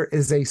that there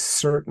is a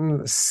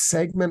certain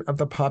segment of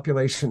the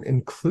population,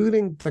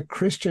 including the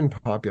Christian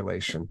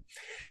population,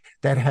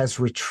 that has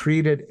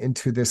retreated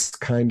into this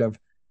kind of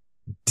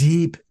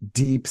deep,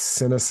 deep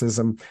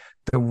cynicism.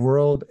 The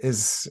world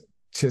is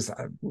just,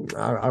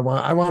 I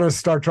want to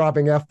start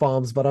dropping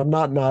F-bombs, but I'm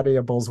not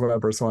Nadia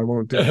Bolz-Weber, so I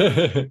won't do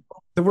it.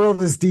 The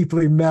world is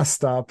deeply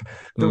messed up.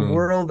 The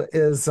world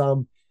is,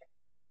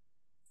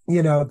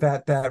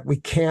 that we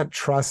can't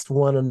trust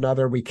one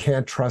another. We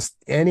can't trust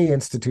any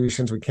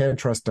institutions. We can't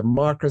trust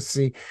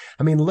democracy.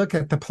 I mean, look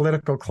at the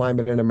political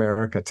climate in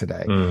America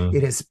today.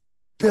 It is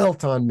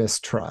built on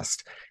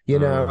mistrust,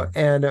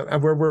 and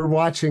we're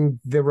watching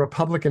the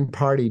Republican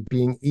Party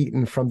being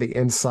eaten from the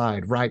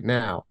inside right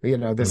now.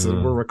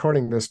 We're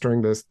recording this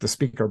during the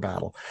speaker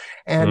battle,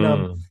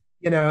 and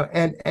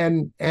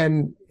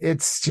and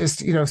it's just,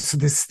 so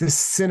this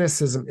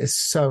cynicism is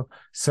so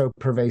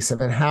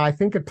pervasive. And how I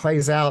think it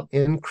plays out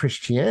in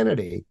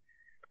Christianity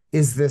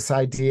is this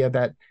idea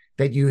that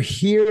you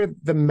hear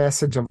the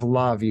message of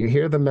love, you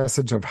hear the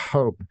message of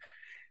hope,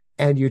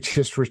 and you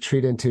just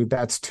retreat into,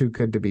 that's too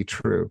good to be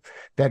true.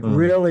 That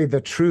really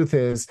the truth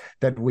is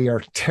that we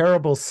are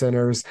terrible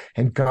sinners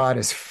and God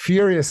is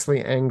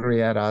furiously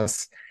angry at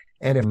us.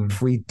 And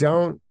if we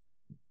don't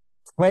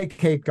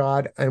placate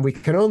God, and we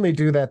can only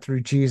do that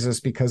through Jesus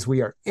because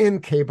we are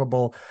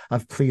incapable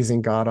of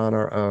pleasing God on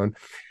our own.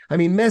 I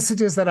mean,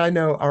 messages that I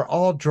know are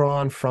all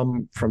drawn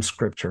from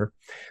Scripture,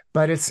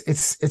 but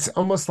it's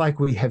almost like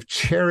we have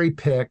cherry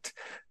picked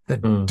the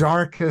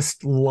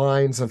darkest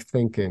lines of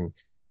thinking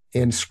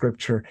in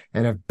Scripture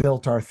and have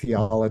built our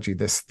theology,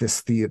 this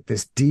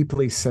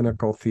deeply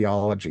cynical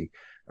theology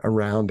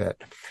around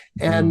it.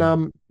 And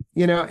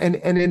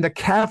and in the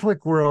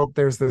Catholic world,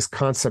 there's this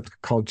concept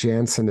called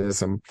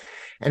Jansenism,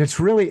 and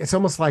it's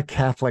almost like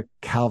Catholic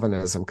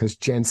Calvinism, because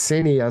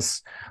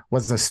Jansenius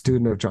was a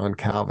student of John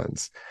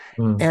Calvin's,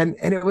 and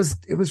it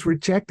was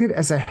rejected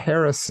as a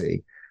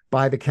heresy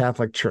by the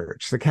Catholic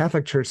Church. The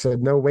Catholic Church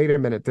said, no, wait a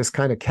minute, this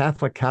kind of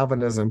Catholic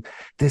Calvinism,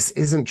 this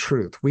isn't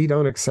truth. We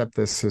don't accept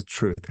this as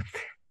truth.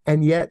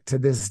 And yet to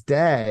this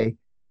day,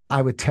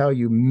 I would tell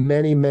you,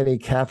 many, many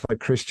Catholic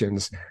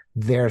Christians,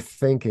 their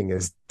thinking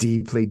is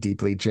deeply,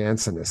 deeply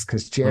Jansenist,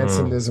 because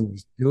Jansenism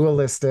was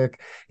dualistic.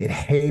 It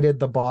hated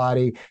the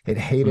body. It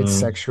hated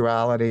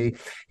sexuality.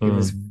 It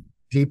was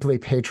deeply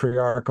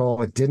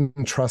patriarchal. It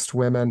didn't trust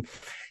women.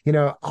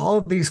 All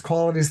of these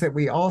qualities that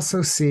we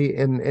also see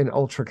in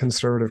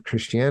ultra-conservative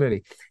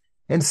Christianity.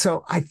 And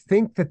so I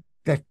think that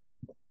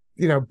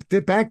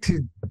back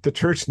to the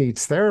church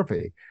needs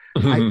therapy.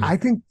 I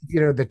think,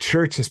 the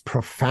church is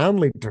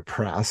profoundly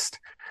depressed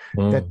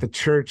that the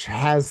church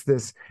has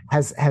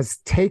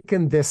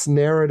taken this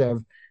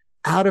narrative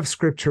out of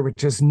Scripture,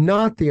 which is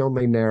not the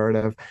only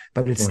narrative,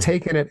 but it's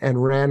taken it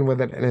and ran with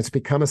it, and it's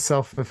become a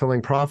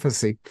self-fulfilling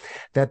prophecy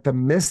that the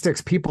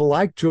mystics, people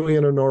like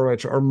Julian of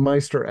Norwich or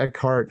Meister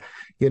Eckhart,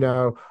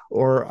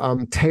 or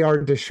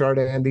Teilhard de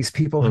Chardin, these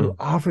people who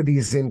offer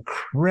these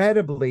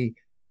incredibly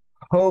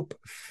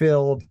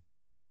hope-filled,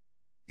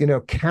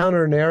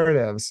 counter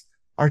narratives,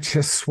 are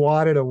just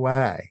swatted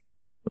away.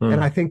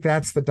 And I think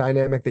that's the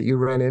dynamic that you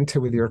ran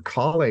into with your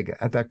colleague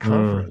at that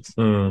conference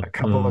a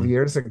couple of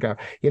years ago.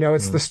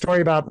 It's the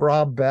story about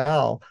Rob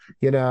Bell,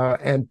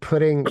 and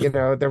putting,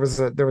 there was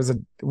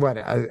an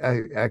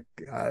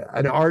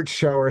art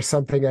show or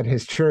something at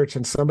his church,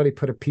 and somebody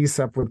put a piece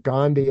up with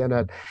Gandhi in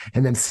it,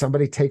 and then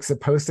somebody takes a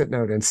Post-it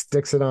note and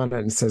sticks it on it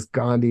and says,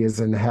 Gandhi is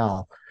in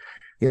hell.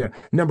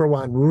 Number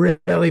one,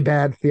 really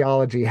bad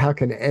theology. How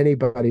can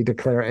anybody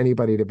declare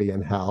anybody to be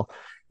in hell?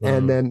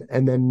 And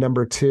then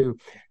number two,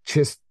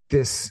 just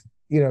this,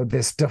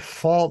 this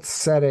default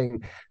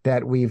setting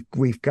that we've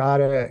got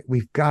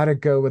to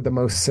go with the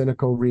most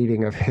cynical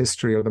reading of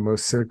history or the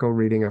most cynical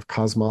reading of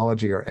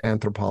cosmology or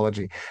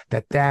anthropology,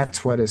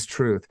 that's what is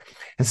truth.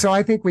 And so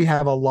I think we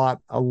have a lot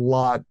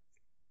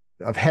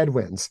of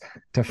headwinds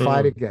to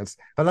fight against.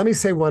 But let me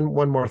say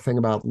one more thing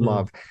about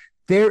love.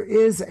 There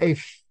is a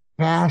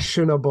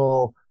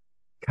fashionable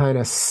kind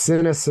of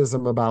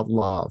cynicism about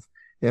love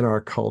in our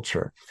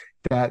culture.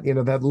 That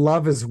that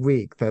love is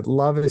weak, that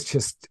love is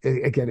just,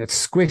 again,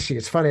 it's squishy.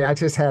 It's funny, I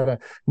just had a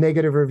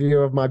negative review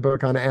of my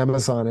book on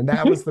Amazon, and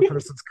that was the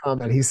person's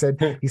comment. He said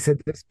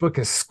this book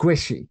is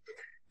squishy,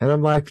 and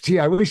I'm like, gee,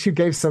 I wish you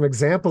gave some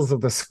examples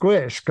of the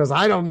squish, because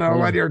I don't know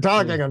what you're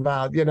talking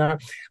about,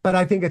 but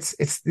I think it's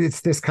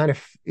this kind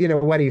of,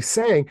 what he's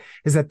saying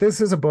is that this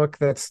is a book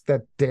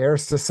that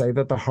dares to say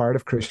that the heart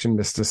of Christian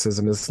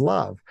mysticism is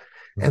love.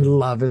 And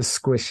love is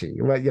squishy.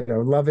 Well,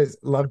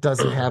 love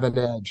doesn't have an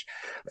edge.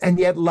 And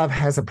yet love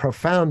has a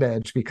profound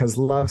edge, because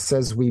love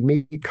says we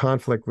meet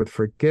conflict with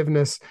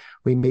forgiveness.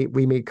 We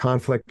meet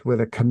conflict with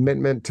a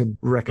commitment to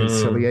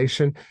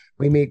reconciliation.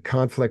 We meet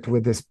conflict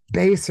with this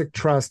basic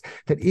trust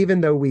that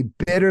even though we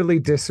bitterly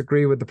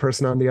disagree with the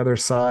person on the other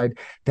side,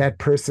 that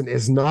person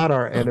is not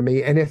our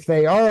enemy. And if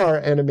they are our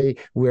enemy,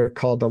 we're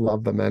called to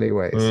love them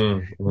anyways.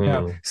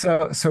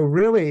 So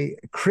really,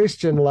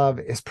 Christian love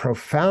is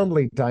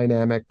profoundly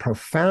dynamic,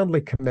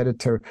 profoundly committed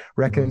to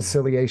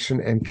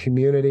reconciliation and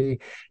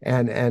community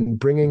and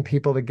bringing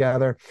people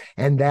together.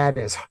 And that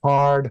is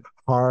hard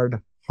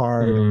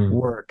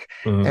work.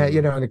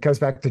 And it goes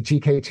back to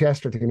G.K.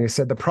 Chesterton. He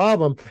said the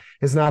problem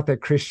is not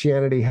that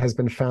Christianity has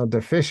been found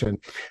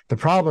deficient. The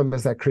problem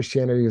is that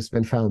Christianity has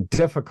been found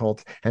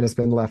difficult and has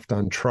been left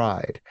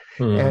untried.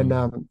 And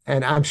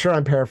I'm sure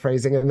I'm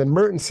paraphrasing. And then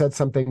Merton said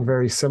something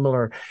very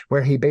similar,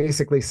 where he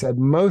basically said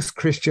most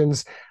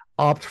Christians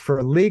opt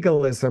for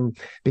legalism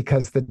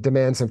because the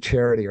demands of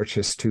charity are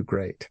just too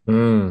great.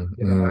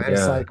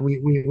 It's like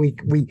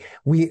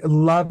we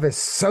love is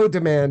so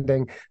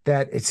demanding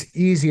that it's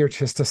easier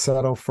just to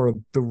settle for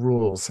the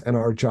rules, and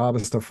our job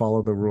is to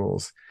follow the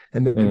rules.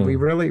 And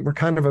we're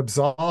kind of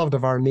absolved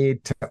of our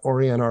need to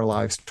orient our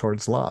lives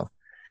towards love.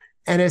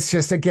 And it's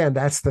just, again,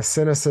 that's the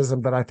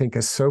cynicism that I think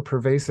is so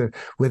pervasive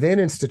within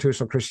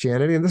institutional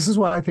Christianity. And this is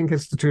why I think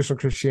institutional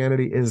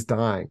Christianity is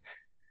dying.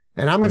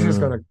 And I'm just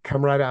going to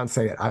come right out and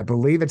say it. I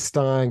believe it's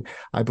dying.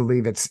 I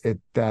believe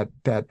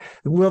that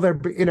will there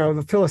be,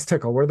 the Phyllis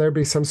Tickle, will there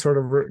be some sort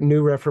of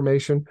new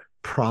reformation?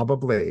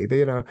 Probably,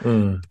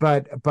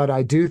 but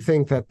I do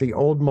think that the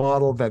old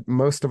model that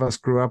most of us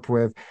grew up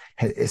with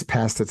is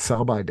past its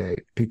sell-by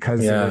date,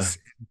 because it is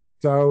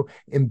so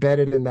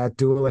embedded in that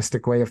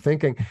dualistic way of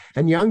thinking.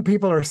 And young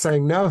people are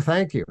saying, no,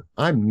 thank you.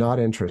 I'm not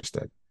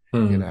interested,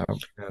 And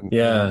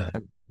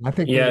I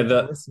think we need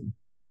to listen.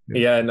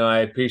 No, I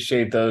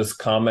appreciate those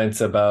comments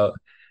about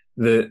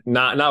the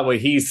not what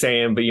he's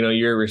saying, but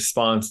your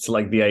response to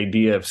like the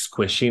idea of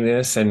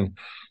squishiness. And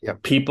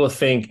people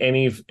think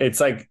it's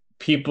like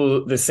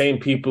the same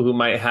people who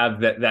might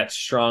have that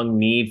strong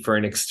need for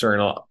an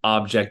external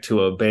object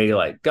to obey,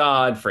 like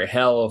God, for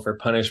hell, for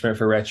punishment,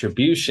 for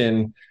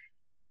retribution,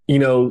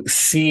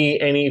 see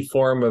any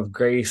form of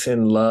grace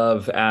and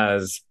love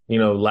as,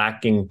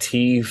 lacking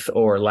teeth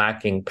or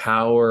lacking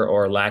power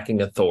or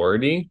lacking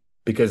authority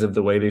because of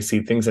the way they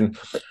see things. And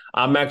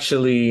I'm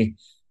actually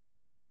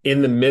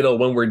in the middle.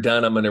 When we're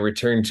done, I'm going to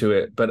return to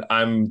it. But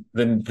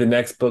the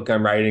next book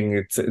I'm writing,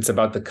 it's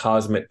about the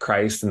cosmic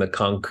Christ and the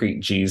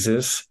concrete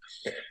Jesus.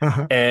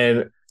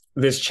 And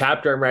this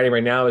chapter I'm writing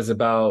right now is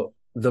about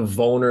the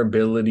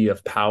vulnerability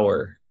of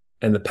power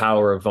and the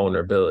power of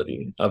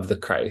vulnerability of the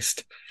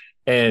Christ.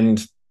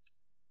 And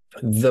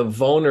the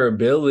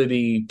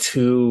vulnerability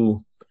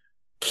to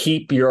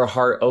keep your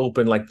heart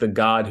open, like the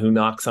God who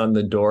knocks on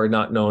the door,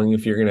 not knowing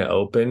if you're going to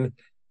open,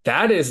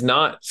 that is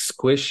not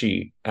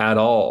squishy at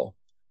all.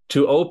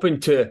 To open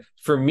to,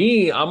 for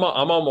me, I'm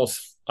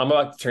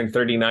about to turn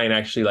 39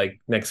 actually,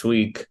 like next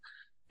week.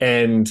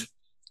 And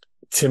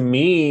to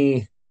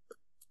me,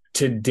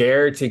 to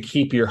dare to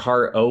keep your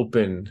heart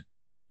open,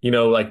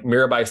 like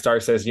Mirabai Starr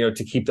says,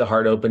 to keep the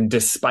heart open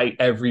despite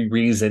every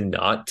reason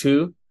not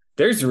to.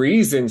 There's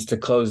reasons to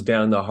close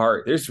down the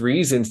heart. There's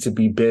reasons to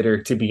be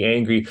bitter, to be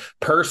angry,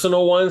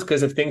 personal ones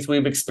because of things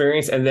we've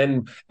experienced, and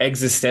then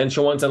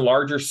existential ones and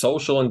larger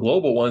social and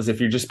global ones if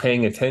you're just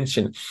paying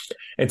attention.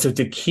 And so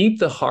to keep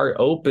the heart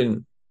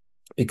open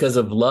because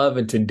of love,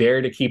 and to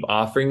dare to keep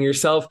offering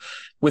yourself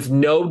with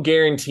no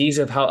guarantees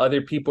of how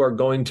other people are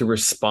going to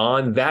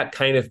respond, that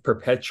kind of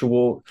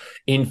perpetual,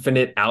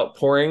 infinite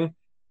outpouring,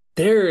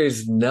 there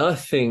is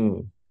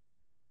nothing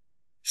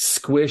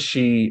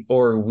squishy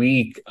or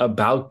weak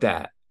about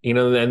that,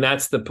 and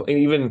that's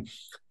even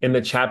in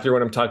the chapter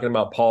when I'm talking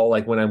about Paul,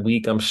 like when I'm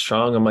weak, I'm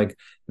strong. I'm like,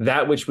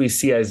 that which we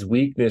see as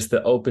weakness,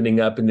 the opening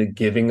up and the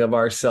giving of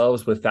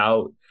ourselves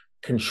without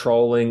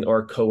controlling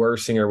or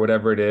coercing or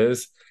whatever it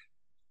is.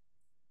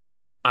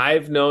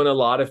 I've known a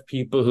lot of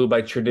people who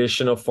by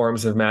traditional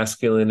forms of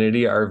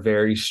masculinity are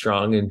very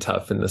strong and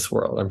tough in this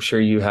world. I'm sure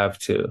you have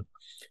too.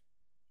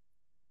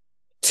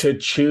 To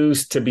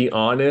choose to be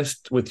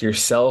honest with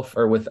yourself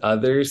or with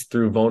others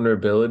through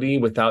vulnerability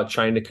without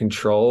trying to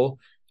control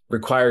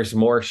requires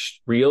more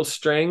real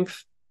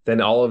strength than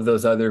all of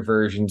those other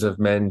versions of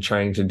men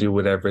trying to do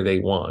whatever they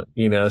want,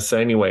 So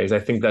anyways, I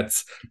think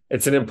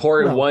it's an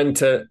important one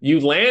you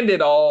land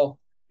it all.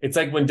 It's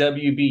like when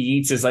W.B.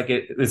 Yeats is like,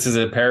 this is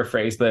a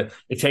paraphrase, but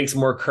it takes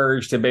more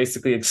courage to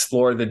basically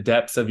explore the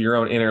depths of your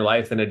own inner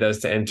life than it does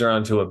to enter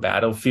onto a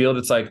battlefield.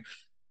 It's like,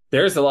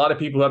 there's a lot of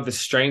people who have the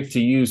strength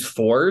to use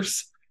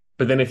force,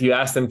 but then if you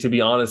ask them to be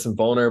honest and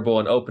vulnerable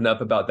and open up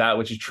about that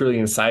which is truly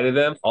inside of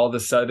them, all of a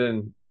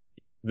sudden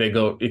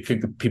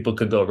people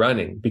could go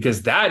running,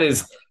 because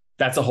that's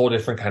a whole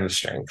different kind of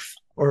strength.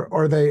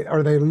 Or they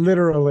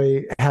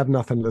literally have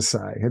nothing to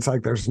say. It's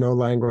like there's no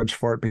language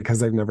for it because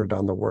they've never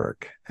done the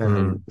work.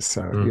 And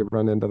so you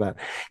run into that.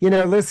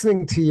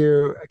 Listening to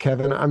you,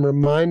 Kevin, I'm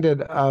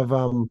reminded of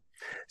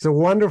there's a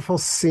wonderful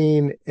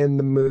scene in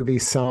the movie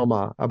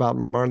Selma about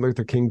Martin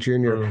Luther King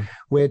Jr.,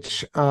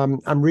 which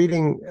I'm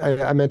reading.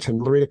 I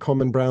mentioned Loretta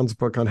Coleman Brown's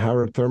book on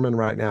Howard Thurman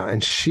right now,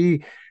 and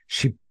she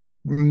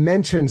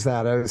mentions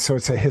that. So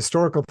it's a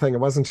historical thing. It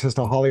wasn't just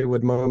a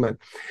Hollywood moment.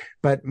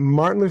 But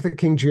Martin Luther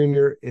King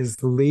Jr.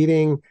 is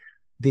leading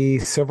the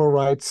Civil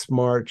Rights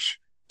March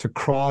to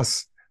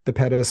cross the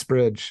Pettus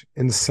Bridge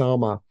in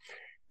Selma.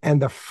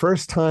 And the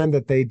first time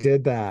that they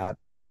did that,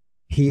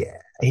 he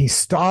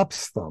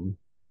stops them.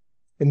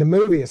 In the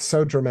movie, it's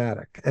so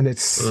dramatic. And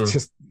it's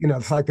just,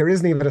 it's like there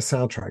isn't even a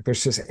soundtrack.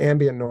 There's just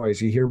ambient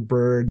noise. You hear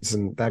birds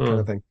and that kind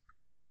of thing.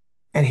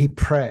 And he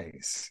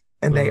prays.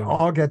 And they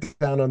all get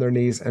down on their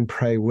knees and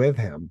pray with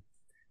him.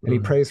 And he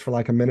prays for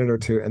like a minute or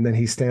two. And then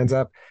he stands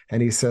up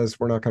and he says,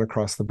 we're not going to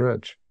cross the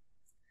bridge.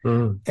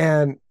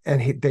 And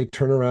they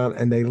turn around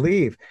and they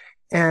leave.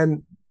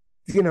 And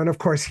and of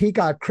course he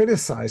got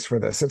criticized for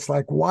this. It's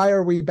like, why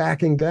are we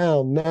backing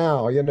down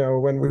now,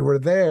 when we were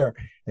there?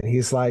 And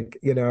he's like,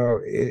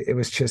 it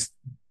was just,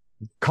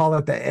 call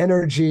it the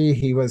energy.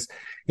 He was,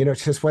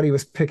 it's just what he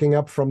was picking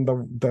up from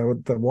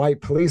the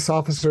white police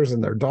officers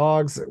and their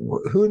dogs.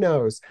 Who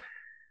knows?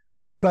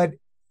 But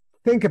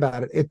think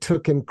about it. It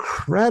took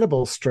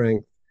incredible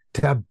strength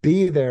to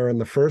be there in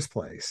the first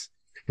place,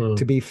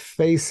 to be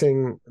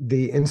facing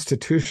the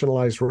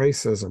institutionalized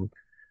racism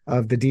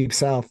of the Deep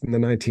South in the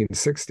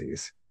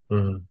 1960s.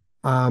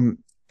 And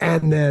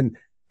then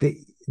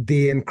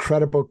the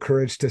incredible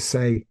courage to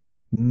say,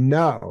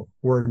 no,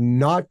 we're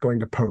not going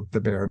to poke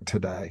the bear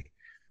today.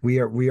 We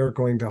are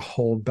going to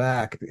hold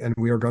back, and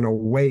we are going to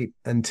wait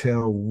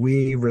until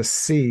we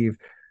receive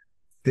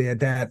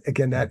that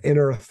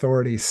inner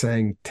authority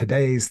saying,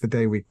 today's the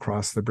day we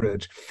cross the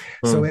bridge.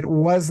 So it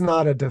was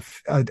not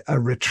a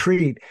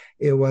retreat.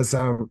 It was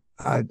a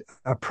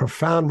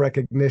profound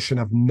recognition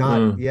of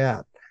not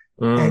yet.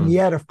 And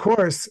yet, of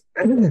course,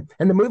 and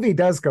the movie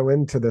does go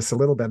into this a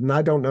little bit. And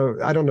I don't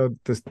know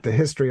the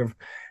history of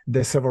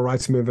the civil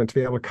rights movement to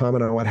be able to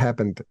comment on what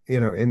happened,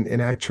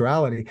 in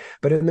actuality.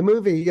 But in the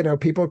movie,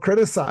 people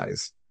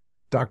criticize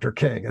Dr.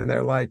 King, and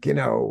they're like,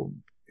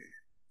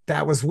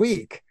 that was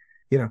weak,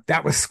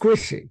 that was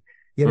squishy,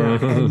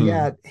 and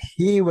yet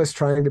he was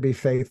trying to be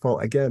faithful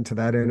again to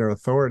that inner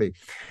authority.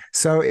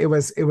 So it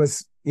was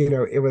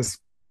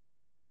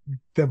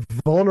the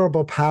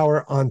vulnerable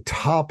power on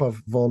top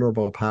of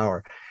vulnerable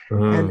power.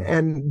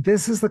 And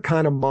this is the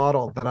kind of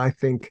model that I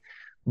think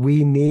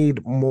we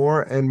need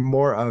more and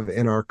more of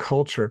in our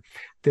culture.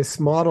 This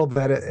model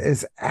that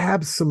is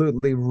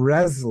absolutely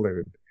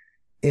resolute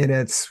in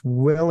its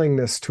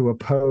willingness to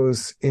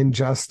oppose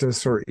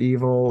injustice or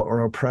evil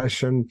or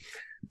oppression,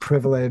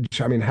 privilege,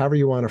 however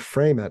you want to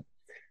frame it,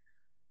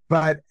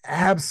 but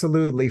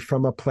absolutely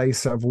from a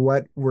place of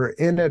what we're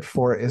in it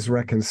for is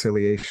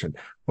reconciliation.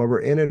 What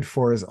we're in it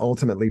for is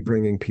ultimately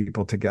bringing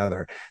people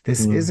together.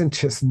 This isn't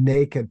just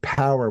naked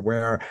power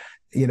where,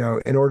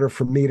 in order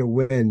for me to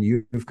win,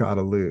 you've got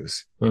to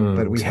lose.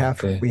 But we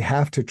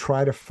have to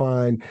try to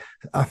find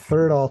a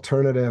third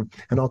alternative,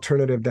 an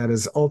alternative that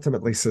is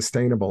ultimately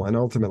sustainable and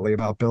ultimately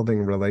about building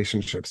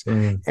relationships.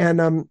 And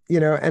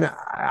and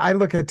I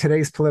look at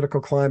today's political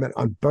climate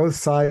on both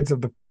sides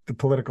of the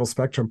political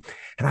spectrum,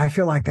 and I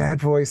feel like that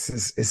voice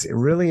is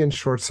really in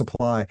short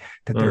supply,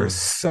 that there is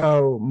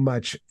so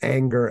much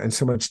anger and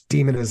so much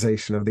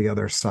demonization of the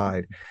other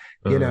side.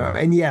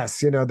 And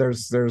yes,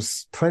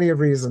 there's plenty of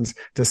reasons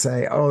to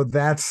say, oh,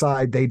 that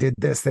side, they did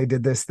this, they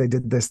did this, they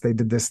did this, they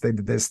did this, they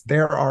did this.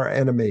 They're our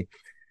enemy.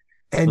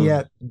 And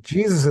yet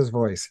Jesus's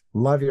voice,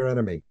 love your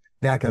enemy,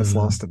 that gets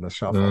lost in the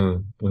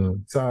shuffle.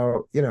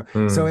 So,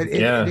 so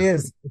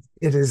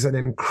it is an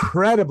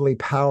incredibly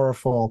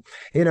powerful,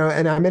 and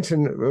I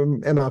mentioned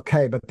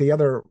MLK, but the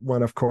other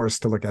one, of course,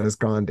 to look at is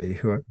Gandhi,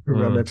 who I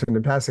mentioned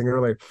in passing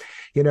earlier,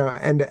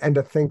 and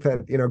to think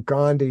that,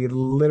 Gandhi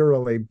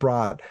literally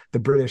brought the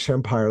British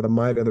Empire, the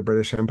might of the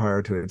British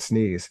Empire, to its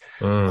knees.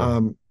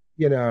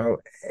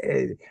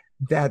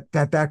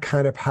 That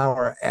kind of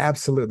power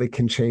absolutely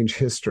can change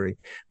history,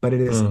 but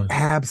it is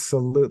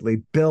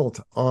absolutely built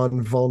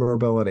on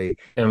vulnerability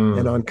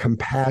and on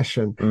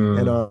compassion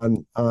and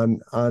on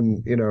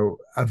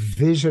a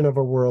vision of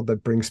a world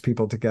that brings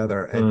people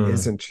together and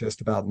isn't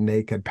just about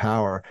naked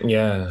power.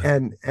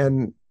 And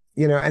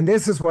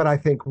this is what I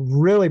think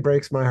really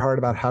breaks my heart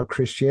about how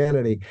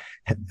Christianity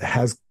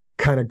has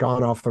kind of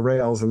gone off the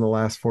rails in the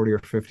last 40 or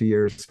 50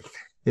 years,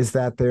 is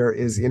that there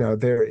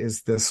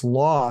is this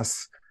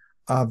loss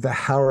of the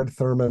Howard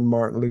Thurman,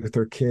 Martin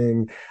Luther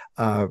King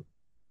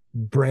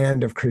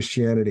brand of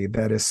Christianity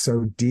that is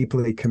so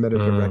deeply committed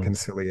to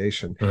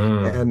reconciliation.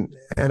 And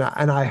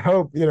I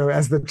hope,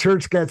 as the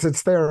church gets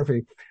its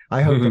therapy,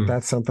 I hope that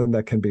that's something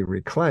that can be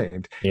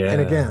reclaimed.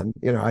 And again,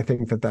 I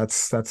think that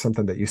that's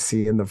something that you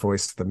see in the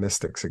voice of the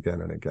mystics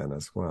again and again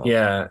as well.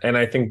 Yeah, and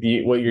I think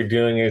what you're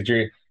doing is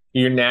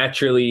you're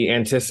naturally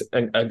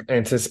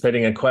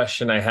anticipating a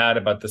question I had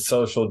about the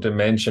social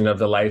dimension of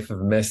the life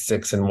of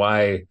mystics and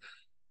why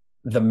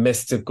the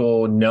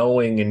mystical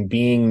knowing and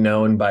being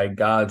known by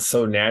God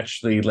so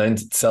naturally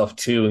lends itself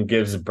to and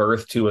gives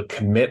birth to a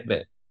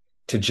commitment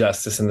to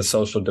justice in the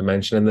social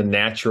dimension and the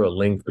natural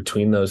link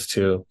between those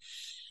two.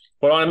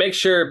 But I want to make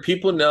sure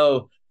people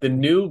know the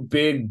new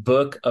big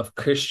book of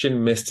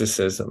Christian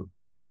mysticism.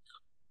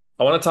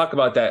 I want to talk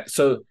about that.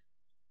 So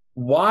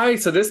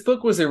this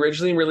book was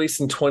originally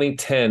released in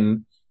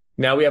 2010.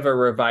 Now we have a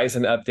revised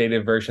and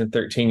updated version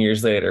 13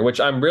 years later, which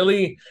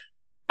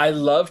I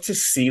love to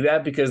see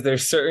that, because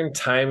there's certain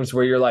times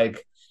where you're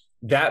like,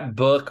 that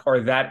book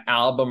or that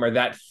album or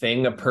that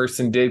thing a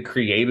person did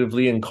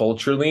creatively and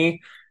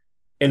culturally,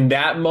 in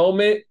that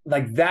moment,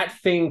 like that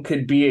thing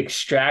could be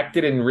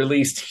extracted and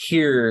released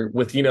here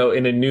with,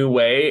 in a new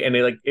way. And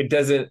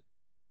it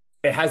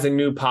has a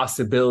new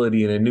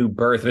possibility and a new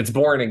birth, and it's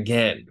born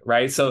again,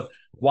 right? So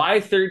why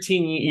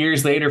 13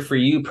 years later for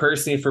you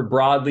personally, for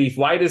Broadleaf,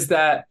 why does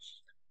that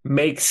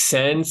make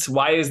sense?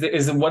 Why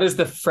what is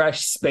the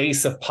fresh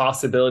space of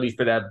possibility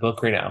for that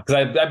book right now?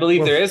 Because I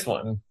believe there is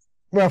one.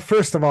 Well,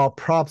 first of all,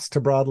 props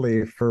to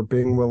Broadleaf for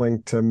being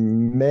willing to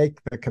make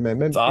the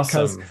commitment, It's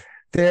because awesome.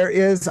 there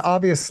is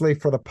obviously,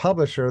 for the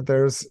publisher,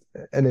 there's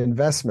an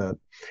investment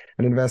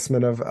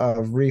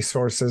of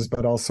resources,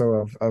 but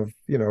also of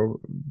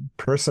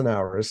person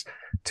hours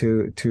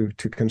to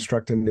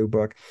construct a new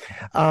book.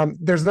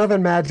 There's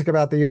nothing magic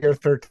about the year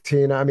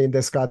 13. I mean,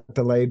 this got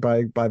delayed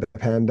by the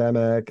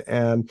pandemic,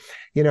 and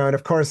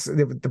of course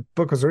the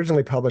book was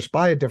originally published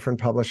by a different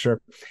publisher.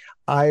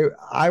 I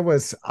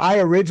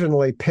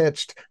originally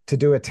pitched to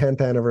do a 10th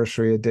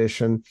anniversary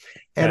edition,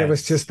 and it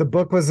was Nice. just the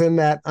book was in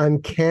that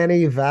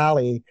uncanny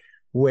valley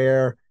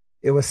where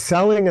it was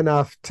selling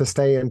enough to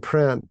stay in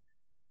print,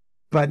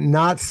 but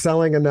not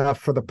selling enough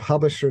for the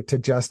publisher to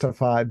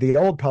justify, the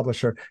old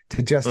publisher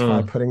to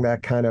justify Mm, putting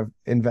that kind of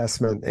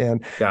investment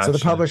in. So the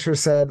gotcha. publisher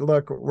said,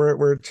 look,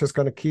 we're just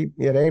going to keep,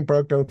 it ain't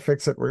broke, don't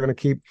fix it. We're going to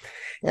keep.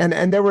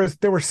 And there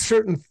were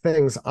certain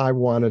things I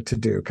wanted to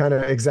do, kind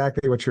of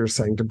exactly what you were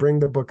saying, to bring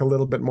the book a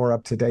little bit more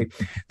up to date.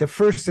 The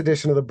first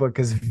edition of the book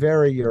is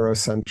very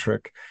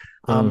Eurocentric.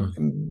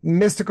 Mm,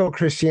 Mystical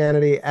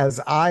Christianity, as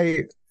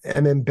I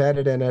am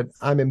embedded in it,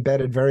 I'm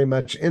embedded very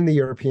much in the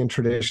European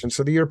tradition.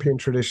 So the European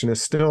tradition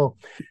is still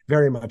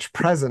very much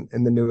present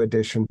in the new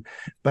edition,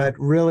 but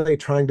really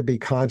trying to be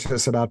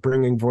conscious about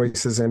bringing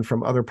voices in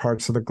from other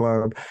parts of the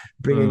globe,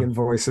 bringing in mm,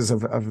 voices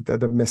of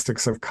the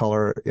mystics of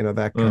color,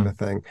 that kind mm. of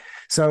thing.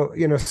 So,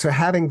 so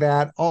having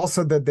that,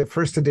 also the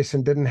first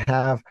edition didn't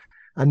have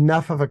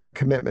enough of a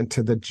commitment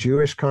to the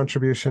Jewish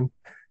contribution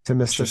to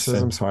mysticism.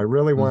 Interesting. So I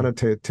really Mm.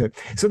 wanted to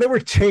so there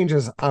were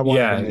changes I wanted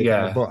to Yeah, make in the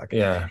yeah, book.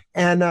 yeah.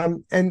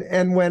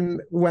 And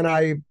when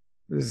I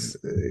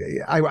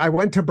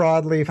went to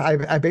Broadleaf,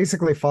 I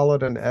basically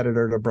followed an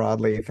editor to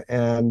Broadleaf,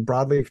 and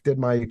Broadleaf did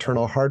my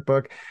Eternal Heart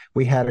book.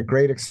 We had a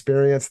great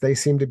experience. They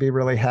seemed to be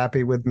really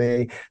happy with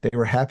me. They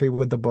were happy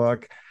with the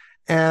book.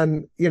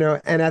 And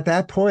at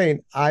that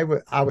point, I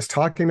was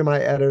talking to my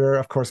editor.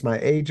 Of course, my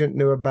agent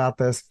knew about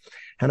this.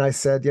 And I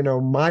said,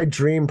 my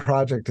dream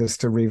project is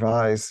to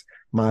revise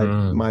my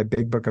Mm. my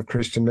big book of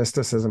Christian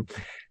mysticism.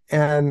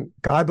 And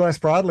God bless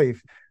Broadleaf.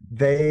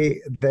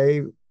 They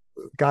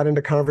got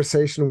into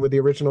conversation with the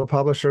original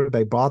publisher.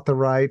 They bought the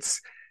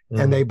rights,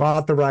 and they Mm.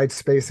 bought the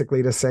rights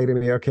basically to say to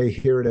me, okay,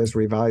 here it is,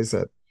 revise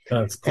it.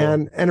 That's cool.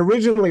 And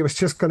originally it was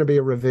just going to be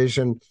a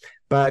revision,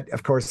 but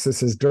of course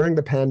this is during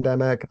the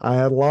pandemic. I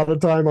had a lot of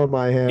time on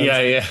my hands.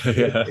 Yeah, yeah,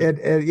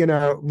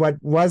 yeah. What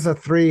was a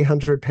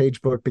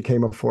 300-page book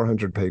became a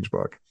 400-page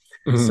book.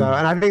 So, Mm.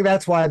 and I think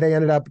that's why they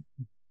ended up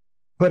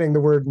putting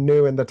the word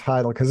new in the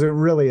title, because it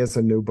really is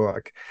a new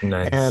book. And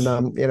Nice.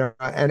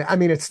 and I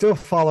mean, it still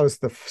follows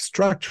the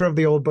structure of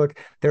the old book.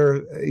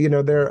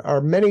 There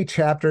are many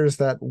chapters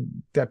that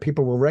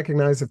people will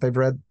recognize if they've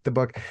read the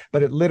book,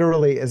 but it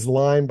literally is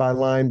line by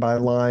line by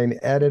line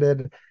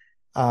edited.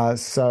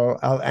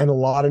 And a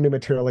lot of new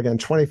material, again,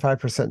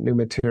 25% new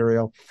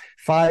material,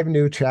 5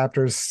 new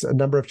chapters, a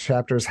number of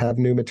chapters have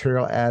new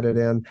material added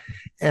in.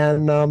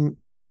 And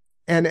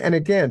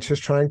again,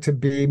 just trying to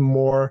be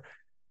more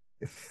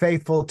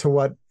faithful to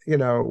what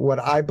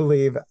I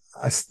believe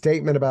a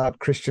statement about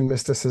Christian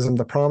mysticism,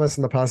 the promise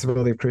and the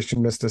possibility of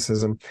Christian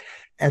mysticism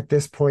at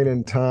this point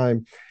in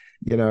time,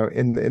 in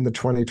the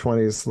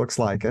 2020s looks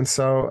like. And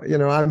so,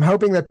 I'm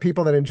hoping that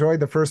people that enjoyed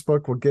the first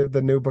book will give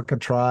the new book a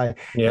try. And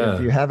if Yeah,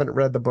 you haven't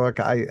read the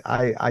book,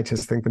 I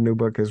just think the new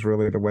book is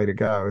really the way to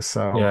go.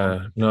 So,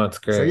 yeah. No, it's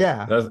so great.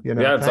 yeah, Yeah,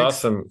 it's thanks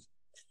awesome. for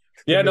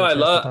Yeah, giving me no, a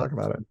chance to talk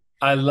about it.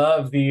 I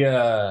love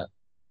the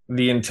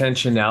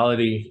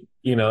intentionality,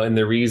 and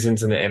the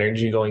reasons and the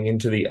energy going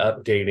into the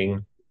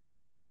updating.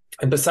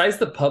 And besides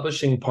the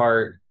publishing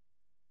part,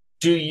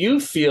 do you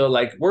feel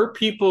like we're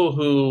people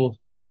who,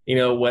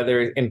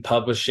 whether in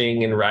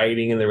publishing and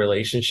writing and the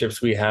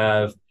relationships we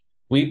have,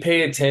 we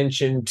pay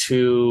attention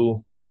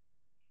to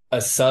a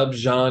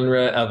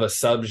subgenre of a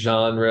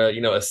subgenre,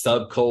 a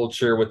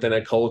subculture within a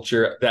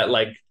culture that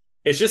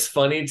it's just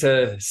funny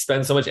to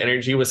spend so much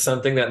energy with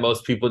something that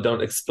most people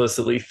don't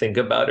explicitly think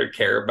about or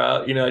care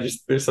about.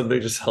 There's something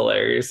just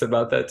hilarious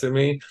about that to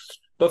me.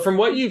 But from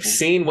what you've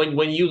seen,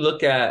 when you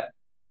look at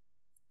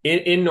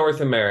in North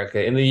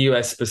America, in the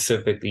US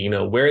specifically,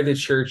 where the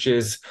church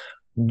is,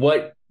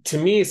 what to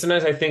me,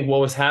 sometimes I think what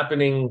was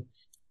happening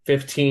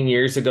 15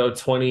 years ago,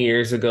 20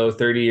 years ago,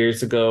 30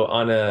 years ago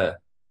on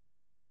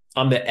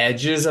the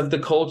edges of the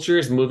culture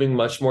is moving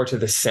much more to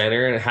the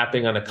center and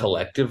happening on a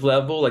collective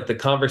level. Like the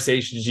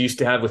conversations you used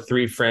to have with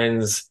 3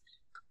 friends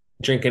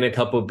drinking a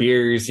couple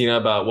beers,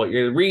 about what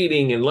you're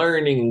reading and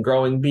learning and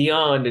growing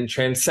beyond and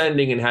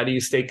transcending and how do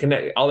you stay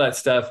connected, all that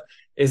stuff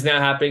is now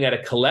happening at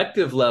a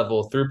collective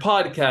level through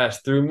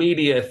podcasts, through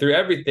media, through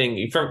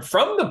everything.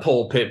 From the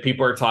pulpit,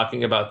 people are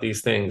talking about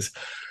these things.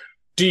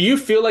 Do you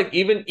feel like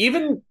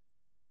even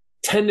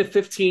 10 to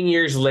 15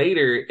 years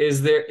later,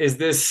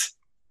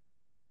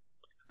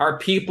 are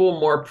people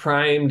more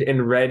primed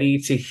and ready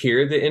to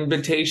hear the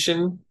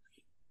invitation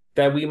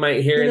that we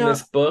might hear in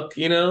this book,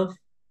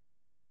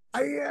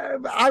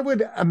 I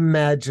would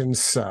imagine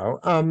so.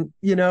 I'm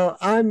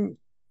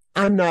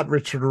not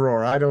Richard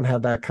Rohr. I don't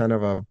have that kind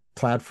of a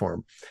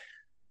platform.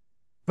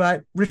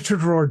 But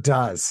Richard Rohr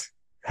does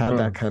have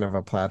that kind of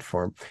a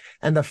platform.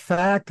 And the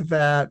fact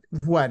that,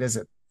 what is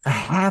it,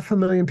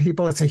 500,000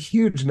 people, it's a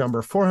huge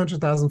number,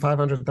 400,000,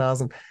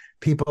 500,000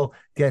 people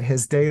get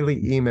his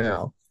daily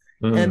email.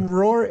 And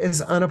Rohr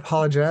is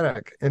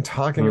unapologetic in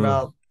talking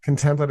about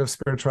contemplative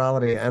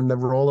spirituality and the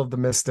role of the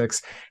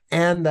mystics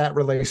and that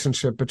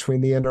relationship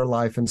between the inner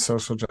life and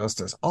social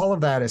justice. All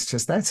of that is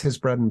just, that's his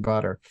bread and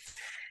butter.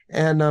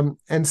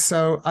 And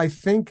so I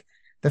think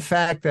the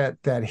fact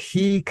that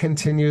he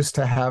continues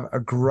to have a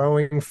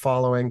growing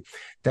following,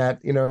 that,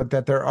 you know,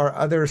 that there are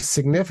other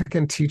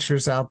significant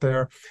teachers out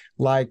there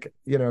like,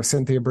 you know,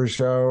 Cynthia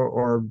Bourgeault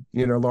or,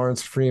 you know,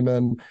 Lawrence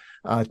Freeman,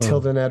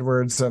 Tilden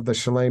Edwards of the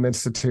Shalem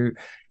Institute,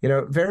 you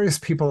know, various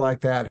people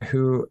like that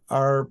who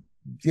are,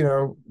 you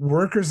know,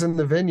 workers in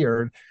the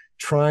vineyard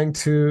trying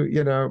to,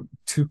 you know,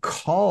 to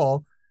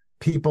call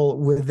people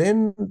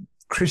within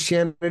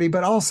Christianity,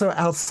 but also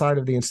outside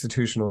of the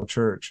institutional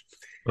church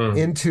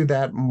into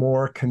that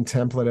more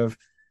contemplative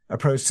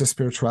approach to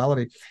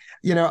spirituality.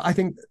 You know, I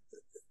think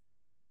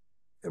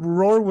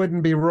Rohr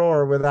wouldn't be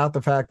Rohr without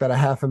the fact that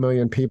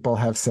 500,000 people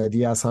have said,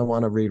 yes, I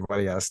want to read what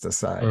he has to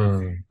say.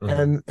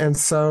 And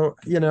so,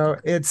 you know,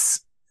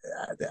 it's,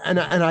 and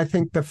I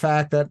think the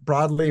fact that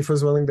Broadleaf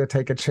was willing to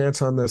take a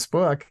chance on this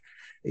book,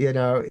 you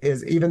know,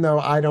 is, even though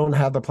I don't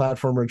have the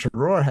platform Richard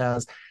Rohr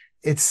has,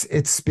 it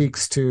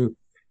speaks to,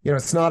 you know,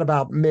 it's not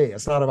about me,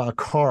 it's not about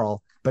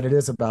Carl, but it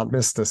is about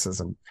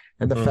mysticism.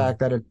 And the fact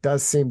that it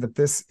does seem that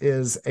this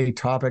is a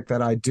topic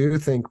that I do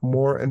think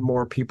more and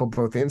more people,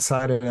 both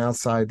inside and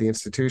outside the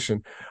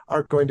institution,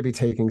 are going to be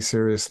taking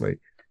seriously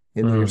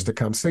in the years to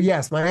come. So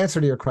yes, my answer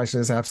to your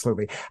question is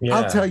absolutely. Yeah.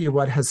 I'll tell you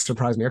what has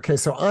surprised me. Okay,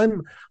 so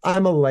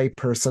I'm a lay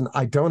person.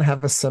 I don't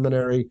have a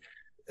seminary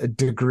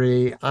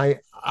degree.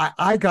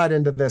 I got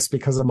into this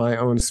because of my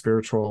own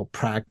spiritual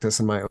practice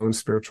and my own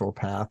spiritual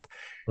path.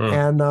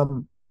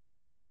 And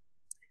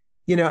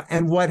you know,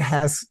 and what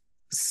has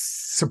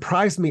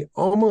surprised me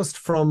almost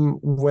from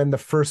when the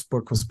first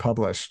book was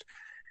published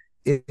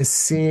is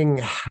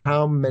seeing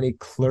how many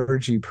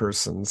clergy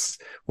persons,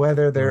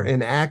 whether they're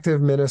in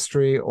active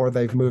ministry or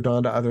they've moved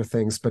on to other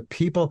things, but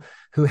people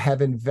who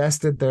have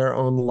invested their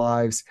own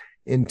lives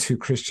into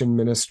Christian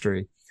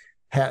ministry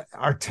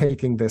are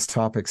taking this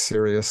topic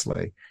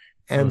seriously.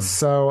 And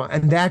so,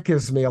 and that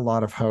gives me a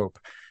lot of hope.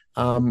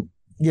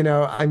 You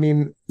know, I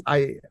mean,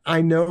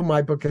 I know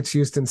my book gets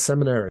used in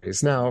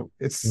seminaries. Now,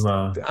 it's,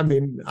 I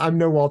mean, I'm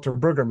no Walter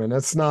Brueggemann.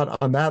 It's not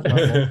on that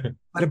level.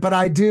 But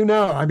I do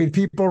know, I mean,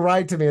 people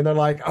write to me and they're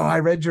like, oh, I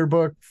read your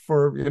book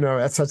for, you know,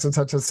 at such and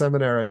such a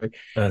seminary.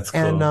 That's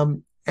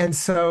cool. And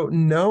so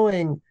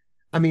knowing,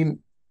 I mean,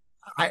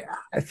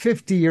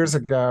 50 years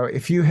ago,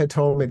 if you had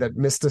told me that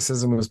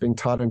mysticism was being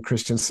taught in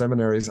Christian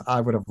seminaries,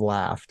 I would have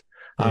laughed.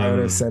 I would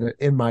have said it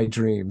in my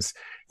dreams.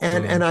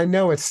 And I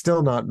know it's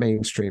still not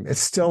mainstream.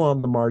 It's still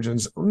on the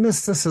margins.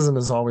 Mysticism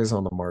is always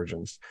on the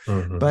margins.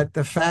 But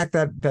the fact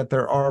that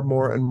there are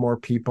more and more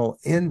people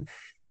in,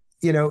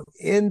 you know,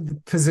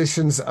 in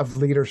positions of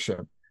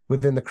leadership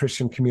within the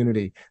Christian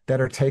community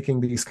that are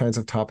taking these kinds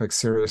of topics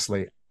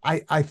seriously,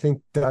 I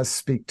think does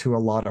speak to a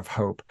lot of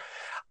hope.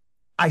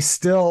 I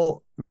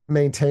still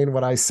maintain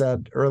what I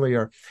said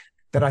earlier,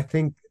 that I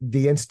think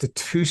the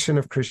institution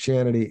of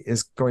Christianity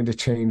is going to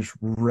change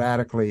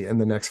radically in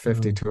the next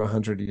 50 to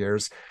 100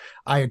 years.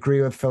 I agree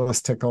with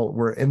Phyllis Tickle.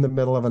 We're in the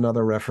middle of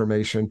another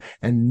Reformation,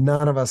 and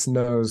none of us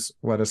knows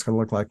what it's going to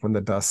look like when the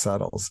dust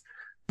settles.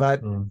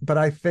 But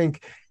I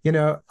think, you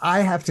know, I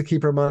have to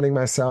keep reminding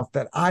myself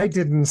that I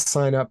didn't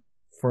sign up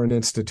for an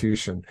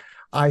institution.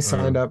 I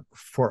signed up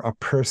for a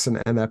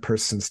person and that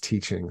person's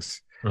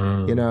teachings.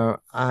 You know,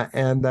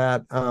 and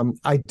that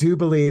I do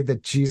believe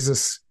that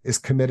Jesus is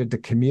committed to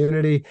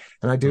community.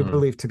 And I do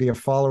believe to be a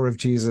follower of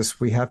Jesus,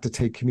 we have to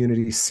take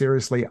community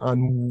seriously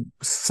on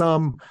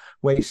some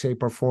way,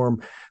 shape, or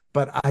form.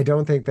 But I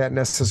don't think that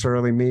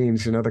necessarily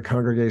means, you know, the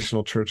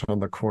congregational church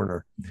on the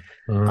corner.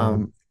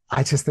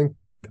 I just think,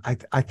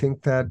 I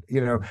think that,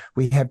 you know,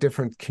 we have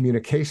different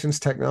communications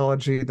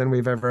technology than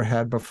we've ever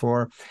had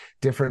before,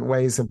 different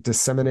ways of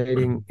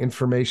disseminating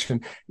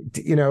information.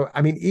 You know,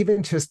 I mean,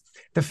 even just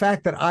the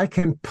fact that I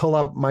can pull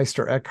up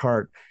Meister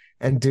Eckhart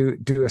and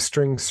do a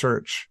string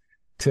search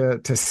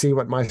to see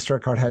what Meister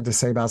Eckhart had to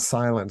say about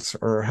silence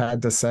or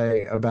had to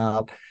say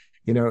about,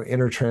 you know,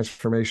 inner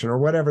transformation or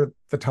whatever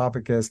the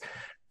topic is,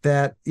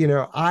 that, you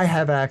know, I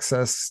have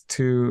access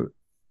to,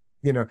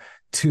 you know,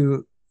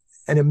 to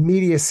an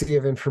immediacy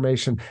of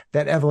information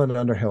that Evelyn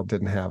Underhill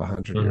didn't have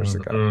 100 years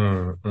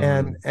ago.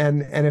 And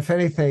if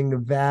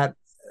anything, that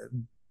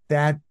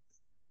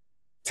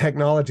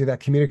technology, that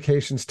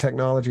communications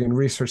technology and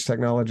research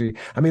technology,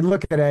 I mean,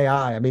 look at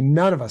AI. I mean,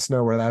 none of us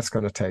know where that's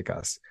going to take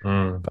us.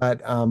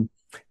 But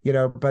you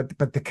know, but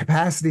the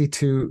capacity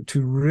to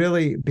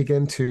really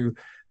begin to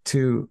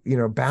you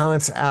know,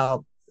 balance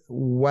out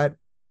what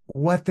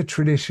what the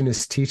tradition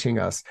is teaching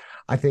us,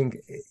 I think,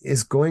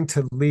 is going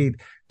to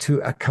lead to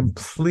a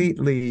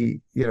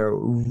completely,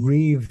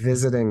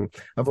 revisiting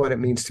of what it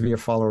means to be a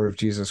follower of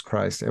Jesus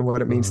Christ and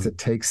what it means to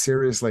take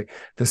seriously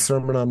the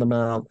Sermon on the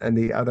Mount and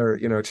the other,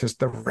 just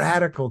the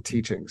radical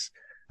teachings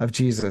of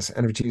Jesus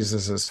and of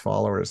Jesus's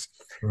followers.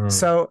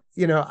 So,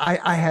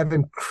 I have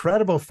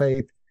incredible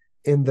faith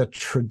in the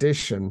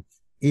tradition,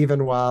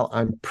 even while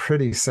I'm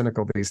pretty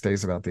cynical these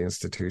days about the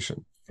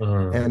institution.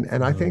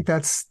 And I think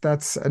that's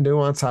a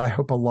nuance I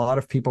hope a lot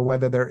of people,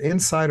 whether they're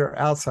inside or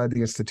outside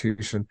the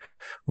institution,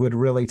 would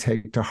really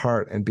take to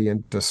heart and be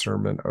in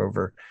discernment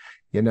over.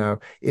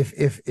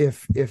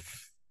 If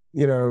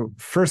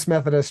First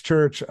Methodist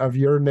Church of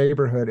your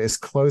neighborhood is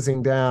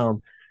closing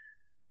down,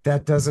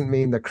 that doesn't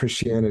mean that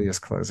Christianity is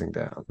closing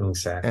down.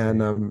 Exactly.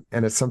 And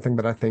it's something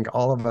that I think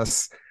all of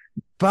us,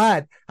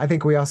 but I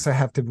think we also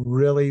have to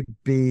really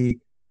be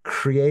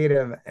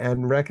creative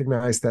and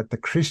recognize that the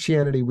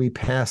Christianity we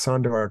pass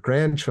on to our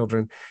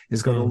grandchildren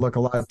is going to look a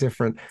lot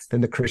different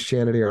than the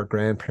Christianity our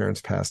grandparents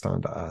passed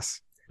on to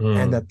us.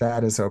 And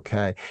that is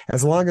okay.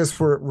 As long as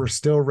we're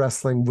still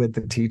wrestling with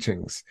the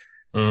teachings,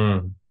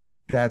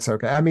 that's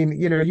okay. I mean,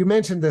 you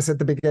mentioned this at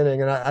the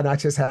beginning, and I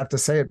just have to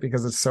say it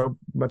because it's so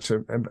much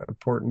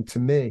important to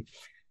me,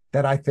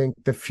 that I think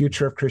the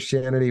future of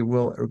Christianity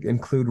will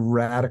include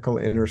radical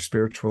inner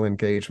spiritual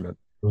engagement.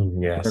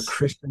 Yes.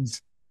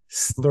 Christians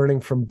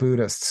learning from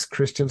Buddhists,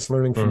 Christians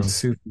learning from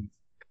Sufis,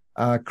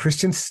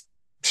 Christians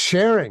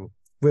sharing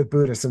with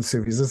Buddhists and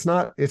Sufis.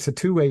 It's a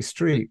two-way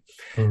street,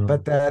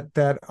 but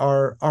that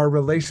our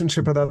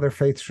relationship with other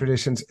faith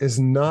traditions is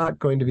not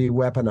going to be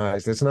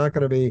weaponized. It's not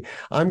going to be,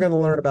 I'm going to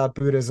learn about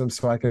Buddhism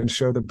so I can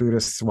show the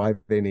Buddhists why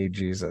they need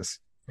Jesus.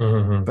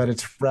 But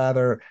it's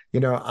rather,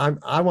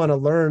 I want to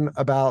learn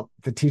about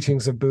the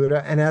teachings of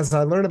Buddha. And as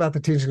I learn about the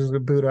teachings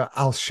of Buddha,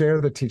 I'll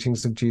share the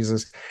teachings of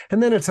Jesus.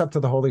 And then it's up to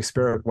the Holy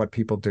Spirit what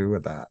people do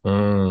with that.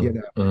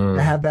 To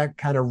have that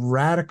kind of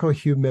radical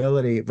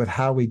humility with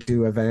how we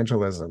do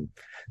evangelism.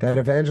 That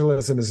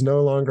evangelism is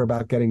no longer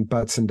about getting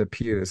butts into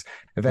pews.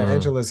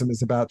 Evangelism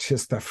is about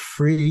just the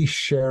free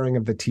sharing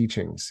of the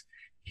teachings.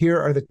 Here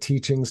are the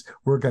teachings.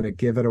 We're going to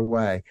give it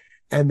away.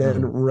 And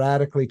then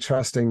radically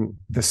trusting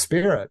the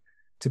Spirit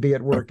to be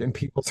at work in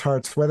people's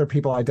hearts, whether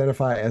people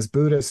identify as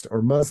Buddhist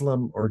or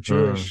Muslim or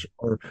Jewish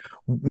or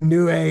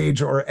New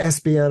Age or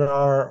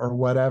SBNR or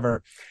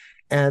whatever.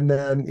 And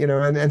then,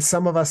 and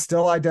some of us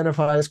still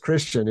identify as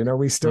Christian,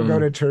 we still go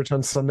to church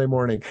on Sunday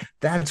morning.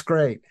 That's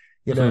great.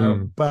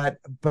 But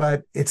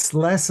it's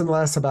less and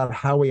less about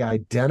how we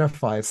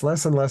identify. It's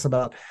less and less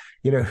about,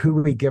 who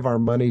we give our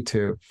money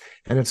to.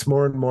 And it's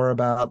more and more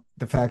about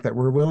the fact that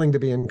we're willing to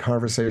be in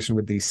conversation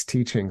with these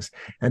teachings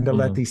and to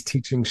let these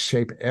teachings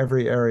shape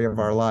every area of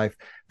our life.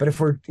 But if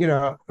we're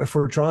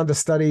drawn to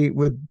study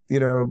with,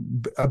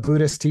 a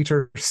Buddhist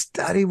teacher,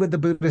 study with the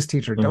Buddhist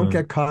teacher. Don't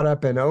get caught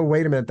up in, oh,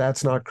 wait a minute,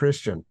 that's not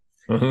Christian.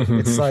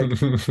 It's like,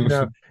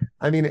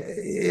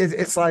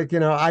 it's like,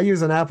 I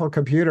use an Apple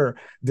computer.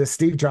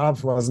 Steve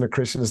Jobs wasn't a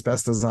Christian as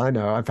best as I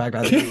know. In fact,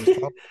 I think he was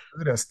probably a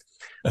Buddhist.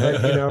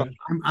 But,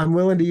 I'm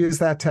willing to use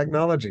that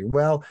technology.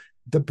 Well,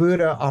 the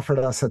Buddha offered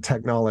us a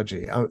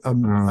technology,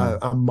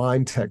 a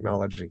mind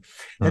technology.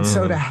 And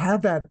so to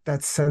have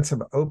that sense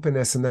of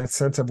openness and that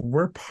sense of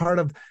we're part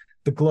of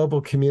the global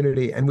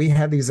community, and we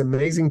have these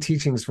amazing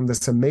teachings from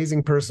this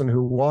amazing person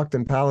who walked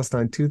in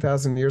Palestine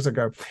 2,000 years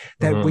ago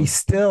that we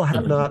still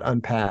have not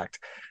unpacked.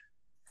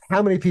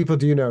 How many people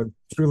do you know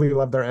truly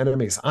love their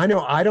enemies? I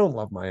know I don't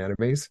love my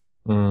enemies.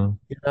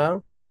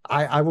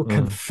 I will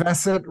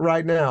confess it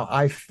right now.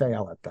 I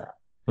fail at that.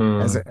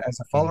 As a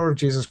follower of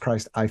Jesus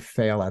Christ, I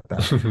fail at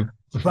that.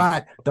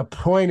 But the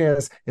point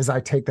is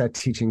I take that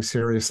teaching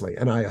seriously,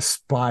 and I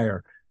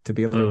aspire to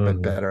be a little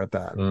bit better at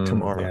that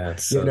tomorrow. Yeah,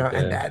 so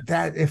and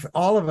that if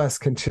all of us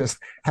can just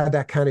have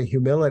that kind of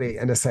humility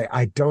and to say,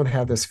 I don't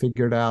have this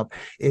figured out.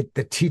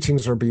 The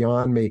teachings are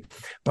beyond me,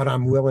 but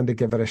I'm willing to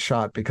give it a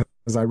shot because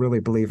I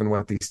really believe in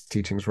what these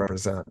teachings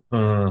represent.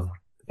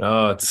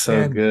 Oh, it's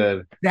so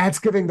good. That's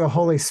giving the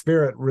Holy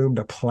Spirit room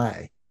to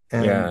play.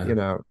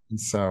 And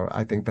so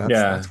I think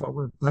that's what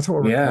we're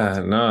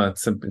no,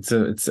 it's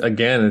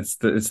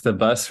the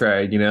bus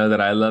ride,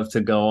 that I love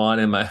to go on.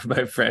 And my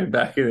friend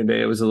back in the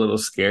day, it was a little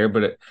scary,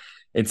 but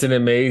it's an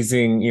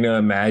amazing,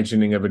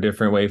 imagining of a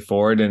different way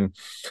forward. And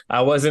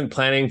I wasn't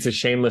planning to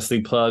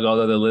shamelessly plug,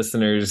 although the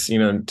listeners,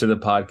 to the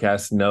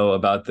podcast know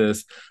about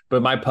this,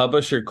 but my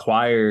publisher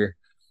Choir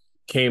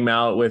came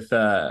out with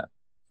a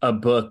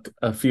book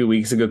a few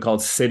weeks ago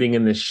called Sitting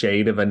in the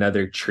Shade of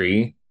Another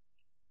Tree.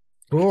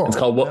 Cool. It's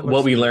called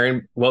what we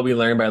learn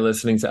by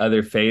listening to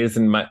other faiths.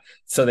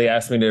 So they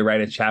asked me to write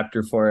a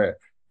chapter for it.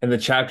 And the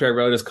chapter I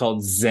wrote is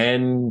called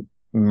Zen,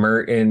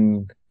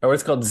 Merton,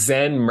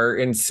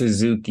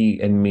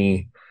 Suzuki and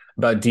Me,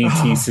 about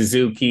DT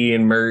Suzuki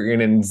and Merton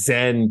and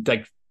Zen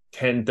like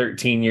 10,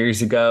 13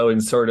 years ago,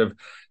 and sort of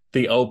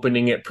the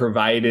opening it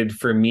provided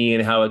for me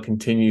and how it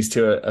continues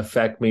to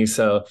affect me.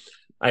 So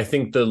I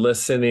think the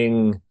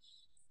listening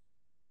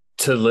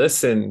to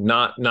listen,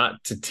 not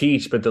to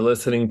teach, but the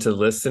listening to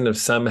listen of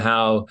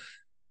somehow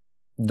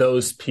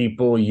those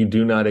people you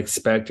do not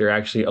expect are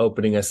actually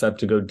opening us up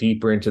to go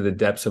deeper into the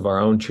depths of our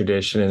own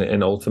tradition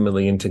and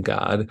ultimately into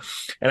God.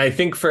 And I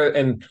think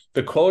and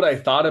the quote I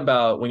thought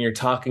about when you're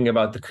talking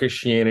about the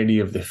Christianity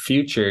of the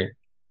future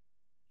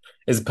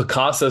is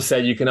Picasso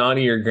said, you can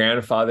honor your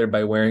grandfather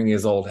by wearing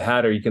his old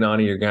hat, or you can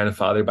honor your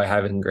grandfather by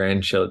having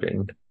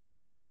grandchildren.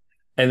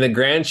 And the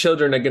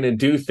grandchildren are going to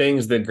do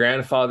things the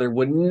grandfather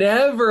would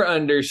never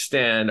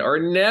understand or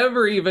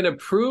never even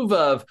approve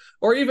of,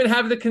 or even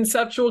have the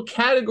conceptual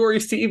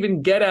categories to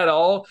even get at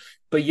all.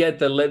 But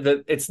yet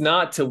it's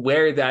not to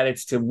wear that,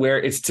 it's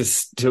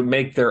to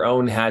make their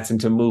own hats and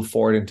to move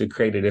forward and to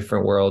create a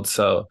different world.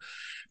 So,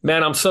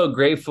 man, I'm so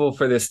grateful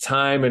for this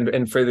time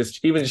and for this,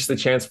 even just the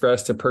chance for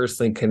us to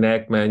personally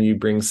connect, man. You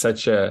bring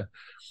such a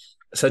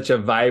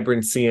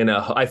vibrancy and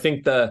I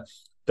think the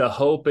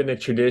hope and the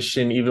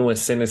tradition, even with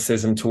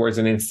cynicism towards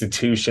an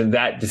institution,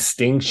 that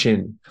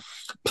distinction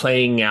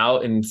playing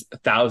out in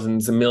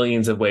thousands and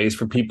millions of ways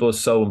for people is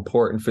so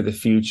important for the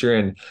future.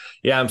 And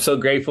yeah, I'm so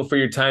grateful for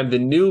your time. The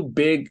new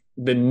big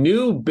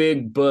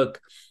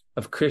book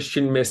of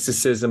Christian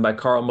Mysticism by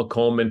Carl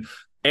McColman,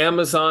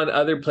 Amazon,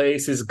 other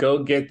places,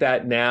 go get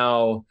that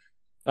now.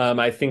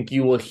 I think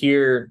you will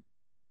hear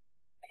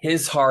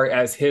his heart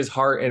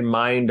and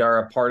mind are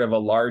a part of a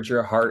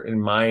larger heart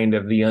and mind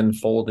of the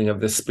unfolding of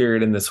the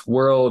spirit in this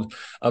world,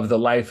 of the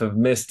life of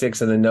mystics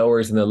and the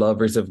knowers and the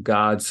lovers of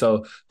God.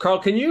 So, Carl,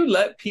 can you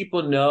let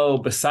people know,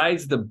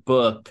 besides the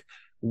book,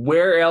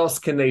 where else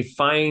can they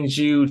find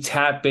you,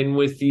 tap in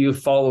with you,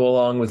 follow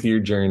along with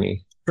your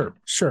journey?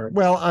 Sure.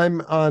 Well,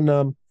 I'm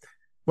on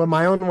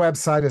my own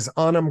website is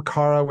Anam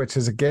Cara, which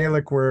is a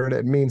Gaelic word.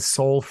 It means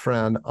soul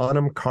friend,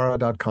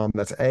 anamcara.com.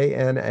 That's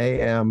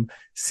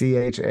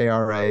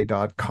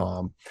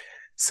ANAMCHARA.com.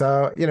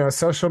 So,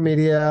 social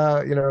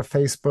media,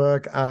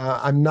 Facebook.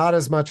 I'm not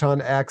as much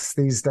on X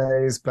these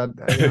days, but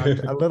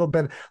a little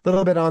bit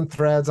on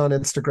Threads on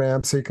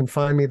Instagram. So you can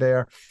find me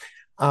there.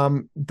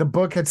 The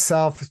book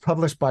itself is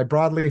published by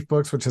Broadleaf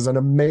Books, which is an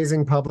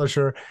amazing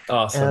publisher.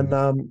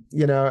 Awesome.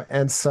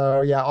 And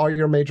so, yeah, all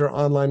your major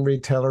online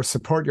retailers,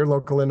 support your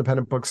local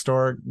independent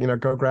bookstore,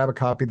 go grab a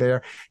copy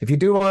there. If you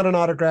do want an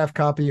autographed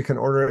copy, you can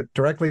order it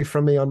directly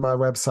from me on my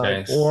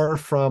website. Nice. Or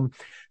from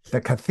the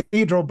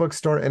Cathedral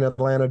Bookstore in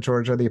Atlanta,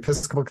 Georgia, the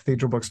Episcopal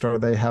Cathedral Bookstore.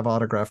 They have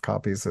autographed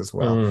copies as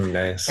well.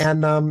 Nice.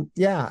 And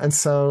and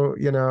so,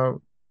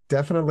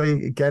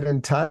 definitely get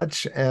in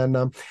touch. And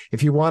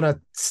if you want to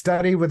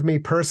study with me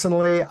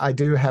personally, I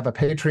do have a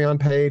Patreon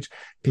page.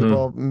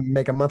 People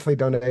make a monthly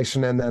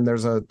donation, and then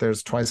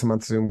there's twice a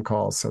month Zoom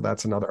calls. So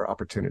that's another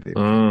opportunity.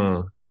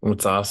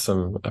 That's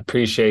awesome.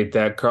 Appreciate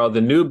that, Carl.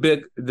 The new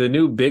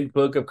big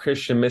book of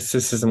Christian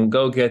Mysticism.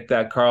 Go get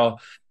that, Carl.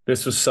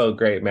 This was so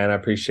great, man. I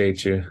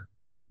appreciate you.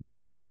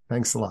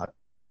 Thanks a lot.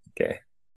 Okay.